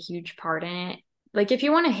plays a huge part in it. Like, if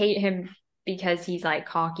you want to hate him because he's like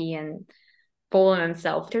cocky and full of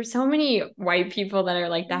himself, there's so many white people that are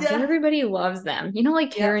like that, but everybody loves them. You know,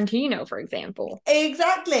 like Tarantino, for example.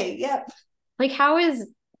 Exactly. Yep. Like, how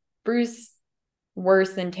is Bruce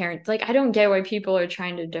worse than Tarantino? Like, I don't get why people are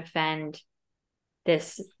trying to defend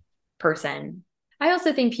this person. I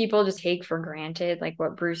also think people just take for granted like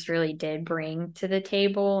what Bruce really did bring to the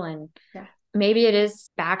table, and maybe it is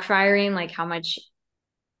backfiring, like how much,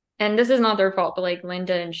 and this is not their fault, but like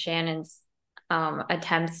Linda and Shannon's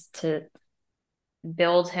attempts to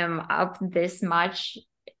build him up this much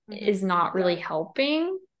is not really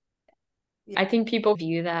helping. I think people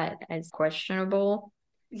view that as questionable.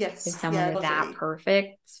 Yes. If someone is that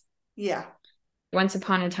perfect. Yeah. Once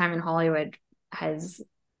Upon a Time in Hollywood has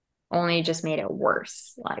only just made it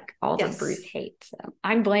worse, like all the Bruce hate. So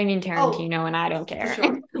I'm blaming Tarantino and I don't care.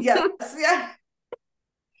 Sure. Yes. Yeah.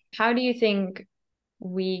 How do you think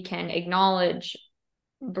we can acknowledge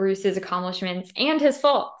Bruce's accomplishments and his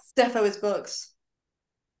faults? Defo his books.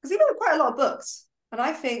 Because he wrote quite a lot of books. And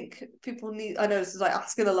I think people need, I know this is like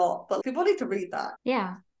asking a lot, but people need to read that.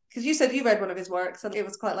 Yeah. Because you said you read one of his works and it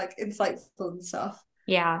was quite like insightful and stuff.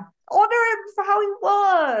 Yeah. Honor him for how he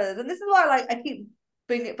was. And this is why I keep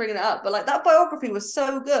bringing it up, but like that biography was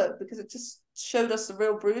so good because it just showed us the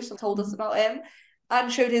real Bruce and told us about him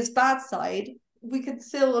and showed his bad side. We could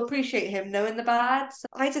still appreciate him knowing the bad. So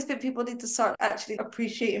I just think people need to start actually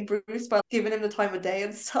appreciating Bruce by giving him the time of day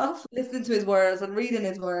and stuff, listening to his words and reading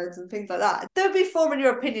his words and things like that. Don't be forming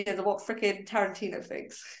your opinions of what freaking Tarantino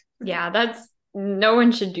thinks. Yeah, no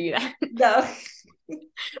one should do that. No.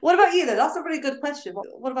 What about you though? That's a really good question.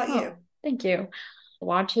 What about you? Thank you.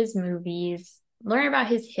 Watch his movies, learn about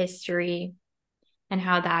his history and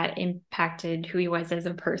how that impacted who he was as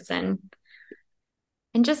a person.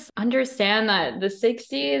 And just understand that the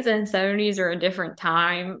 60s and 70s are a different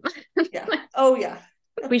time. Yeah. Oh, yeah.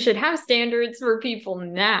 We should have standards for people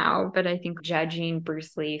now, but I think judging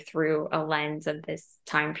Bruce Lee through a lens of this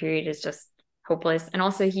time period is just hopeless. And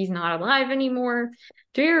also, he's not alive anymore.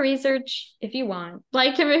 Do your research if you want.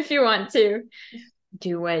 Like him if you want to.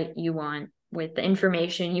 Do what you want with the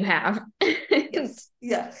information you have. Yes.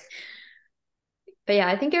 Yeah. But yeah,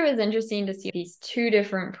 I think it was interesting to see these two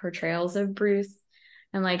different portrayals of Bruce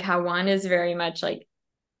and like how one is very much like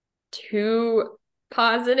too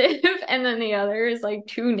positive and then the other is like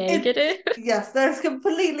too negative. Yes, they're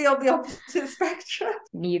completely on the opposite spectrum.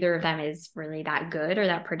 Neither of them is really that good or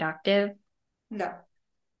that productive. No.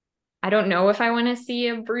 I don't know if I want to see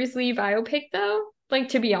a Bruce Lee biopic though, like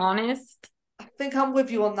to be honest. I think I'm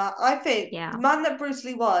with you on that. I think the man that Bruce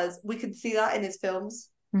Lee was, we can see that in his films.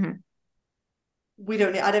 Mm-hmm.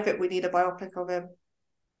 I don't think we need a biopic of him.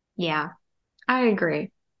 Yeah, I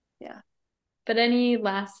agree. Yeah. But any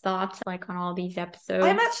last thoughts like on all these episodes?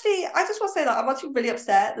 I just want to say that I'm actually really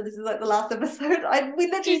upset that this is like the last episode. We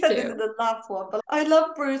literally said this in the last one, but I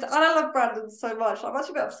love Bruce and I love Brandon so much. I'm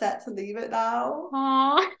actually a bit upset to leave it now.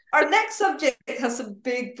 Aww. Our next subject has some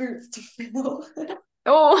big boots to fill.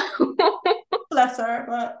 Oh. Bless her.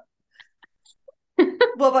 But...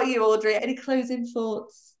 What about you, Audrey? Any closing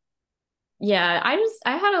thoughts? Yeah, I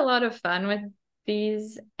had a lot of fun with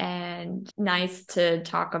and nice to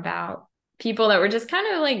talk about people that were just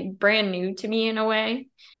kind of like brand new to me in a way.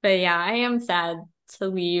 But yeah, I am sad to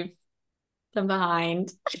leave them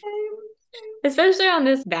behind. Especially on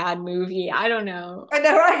this bad movie. I don't know. I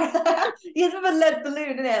know, right? You have a lead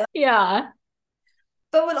balloon, isn't it? Yeah.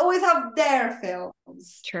 But we'll always have their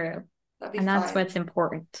films. True. And that's what's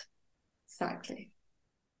important. Exactly.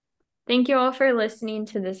 Thank you all for listening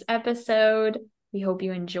to this episode. We hope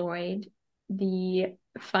you enjoyed the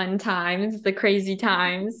fun times, the crazy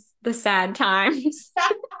times, the sad times.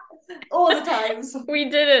 All the times. We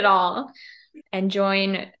did it all. And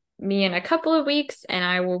join me in a couple of weeks, and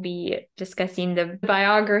I will be discussing the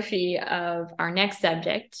biography of our next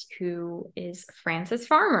subject, who is Frances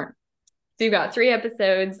Farmer. So we've got 3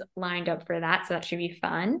 episodes lined up for that, so that should be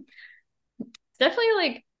fun. Definitely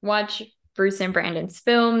like watch Bruce and Brandon's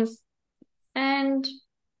films and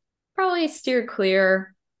probably steer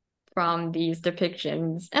clear from these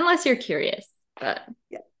depictions unless you're curious, but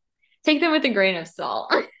take them with a grain of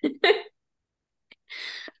salt.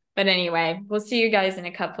 But anyway, we'll see you guys in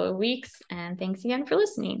a couple of weeks, and thanks again for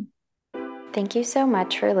listening. Thank you so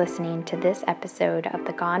much for listening to this episode of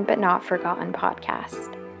the Gone But Not Forgotten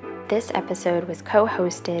podcast. This episode was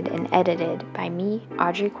co-hosted and edited by me,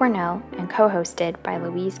 Audrey Cornell, and co-hosted by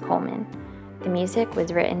Louise Coleman. The music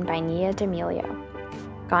was written by Nia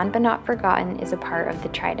D'Amelio. Gone But Not Forgotten is a part of the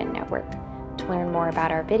Trident Network. To learn more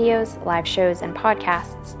about our videos, live shows, and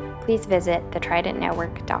podcasts, please visit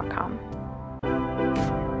thetridentnetwork.com.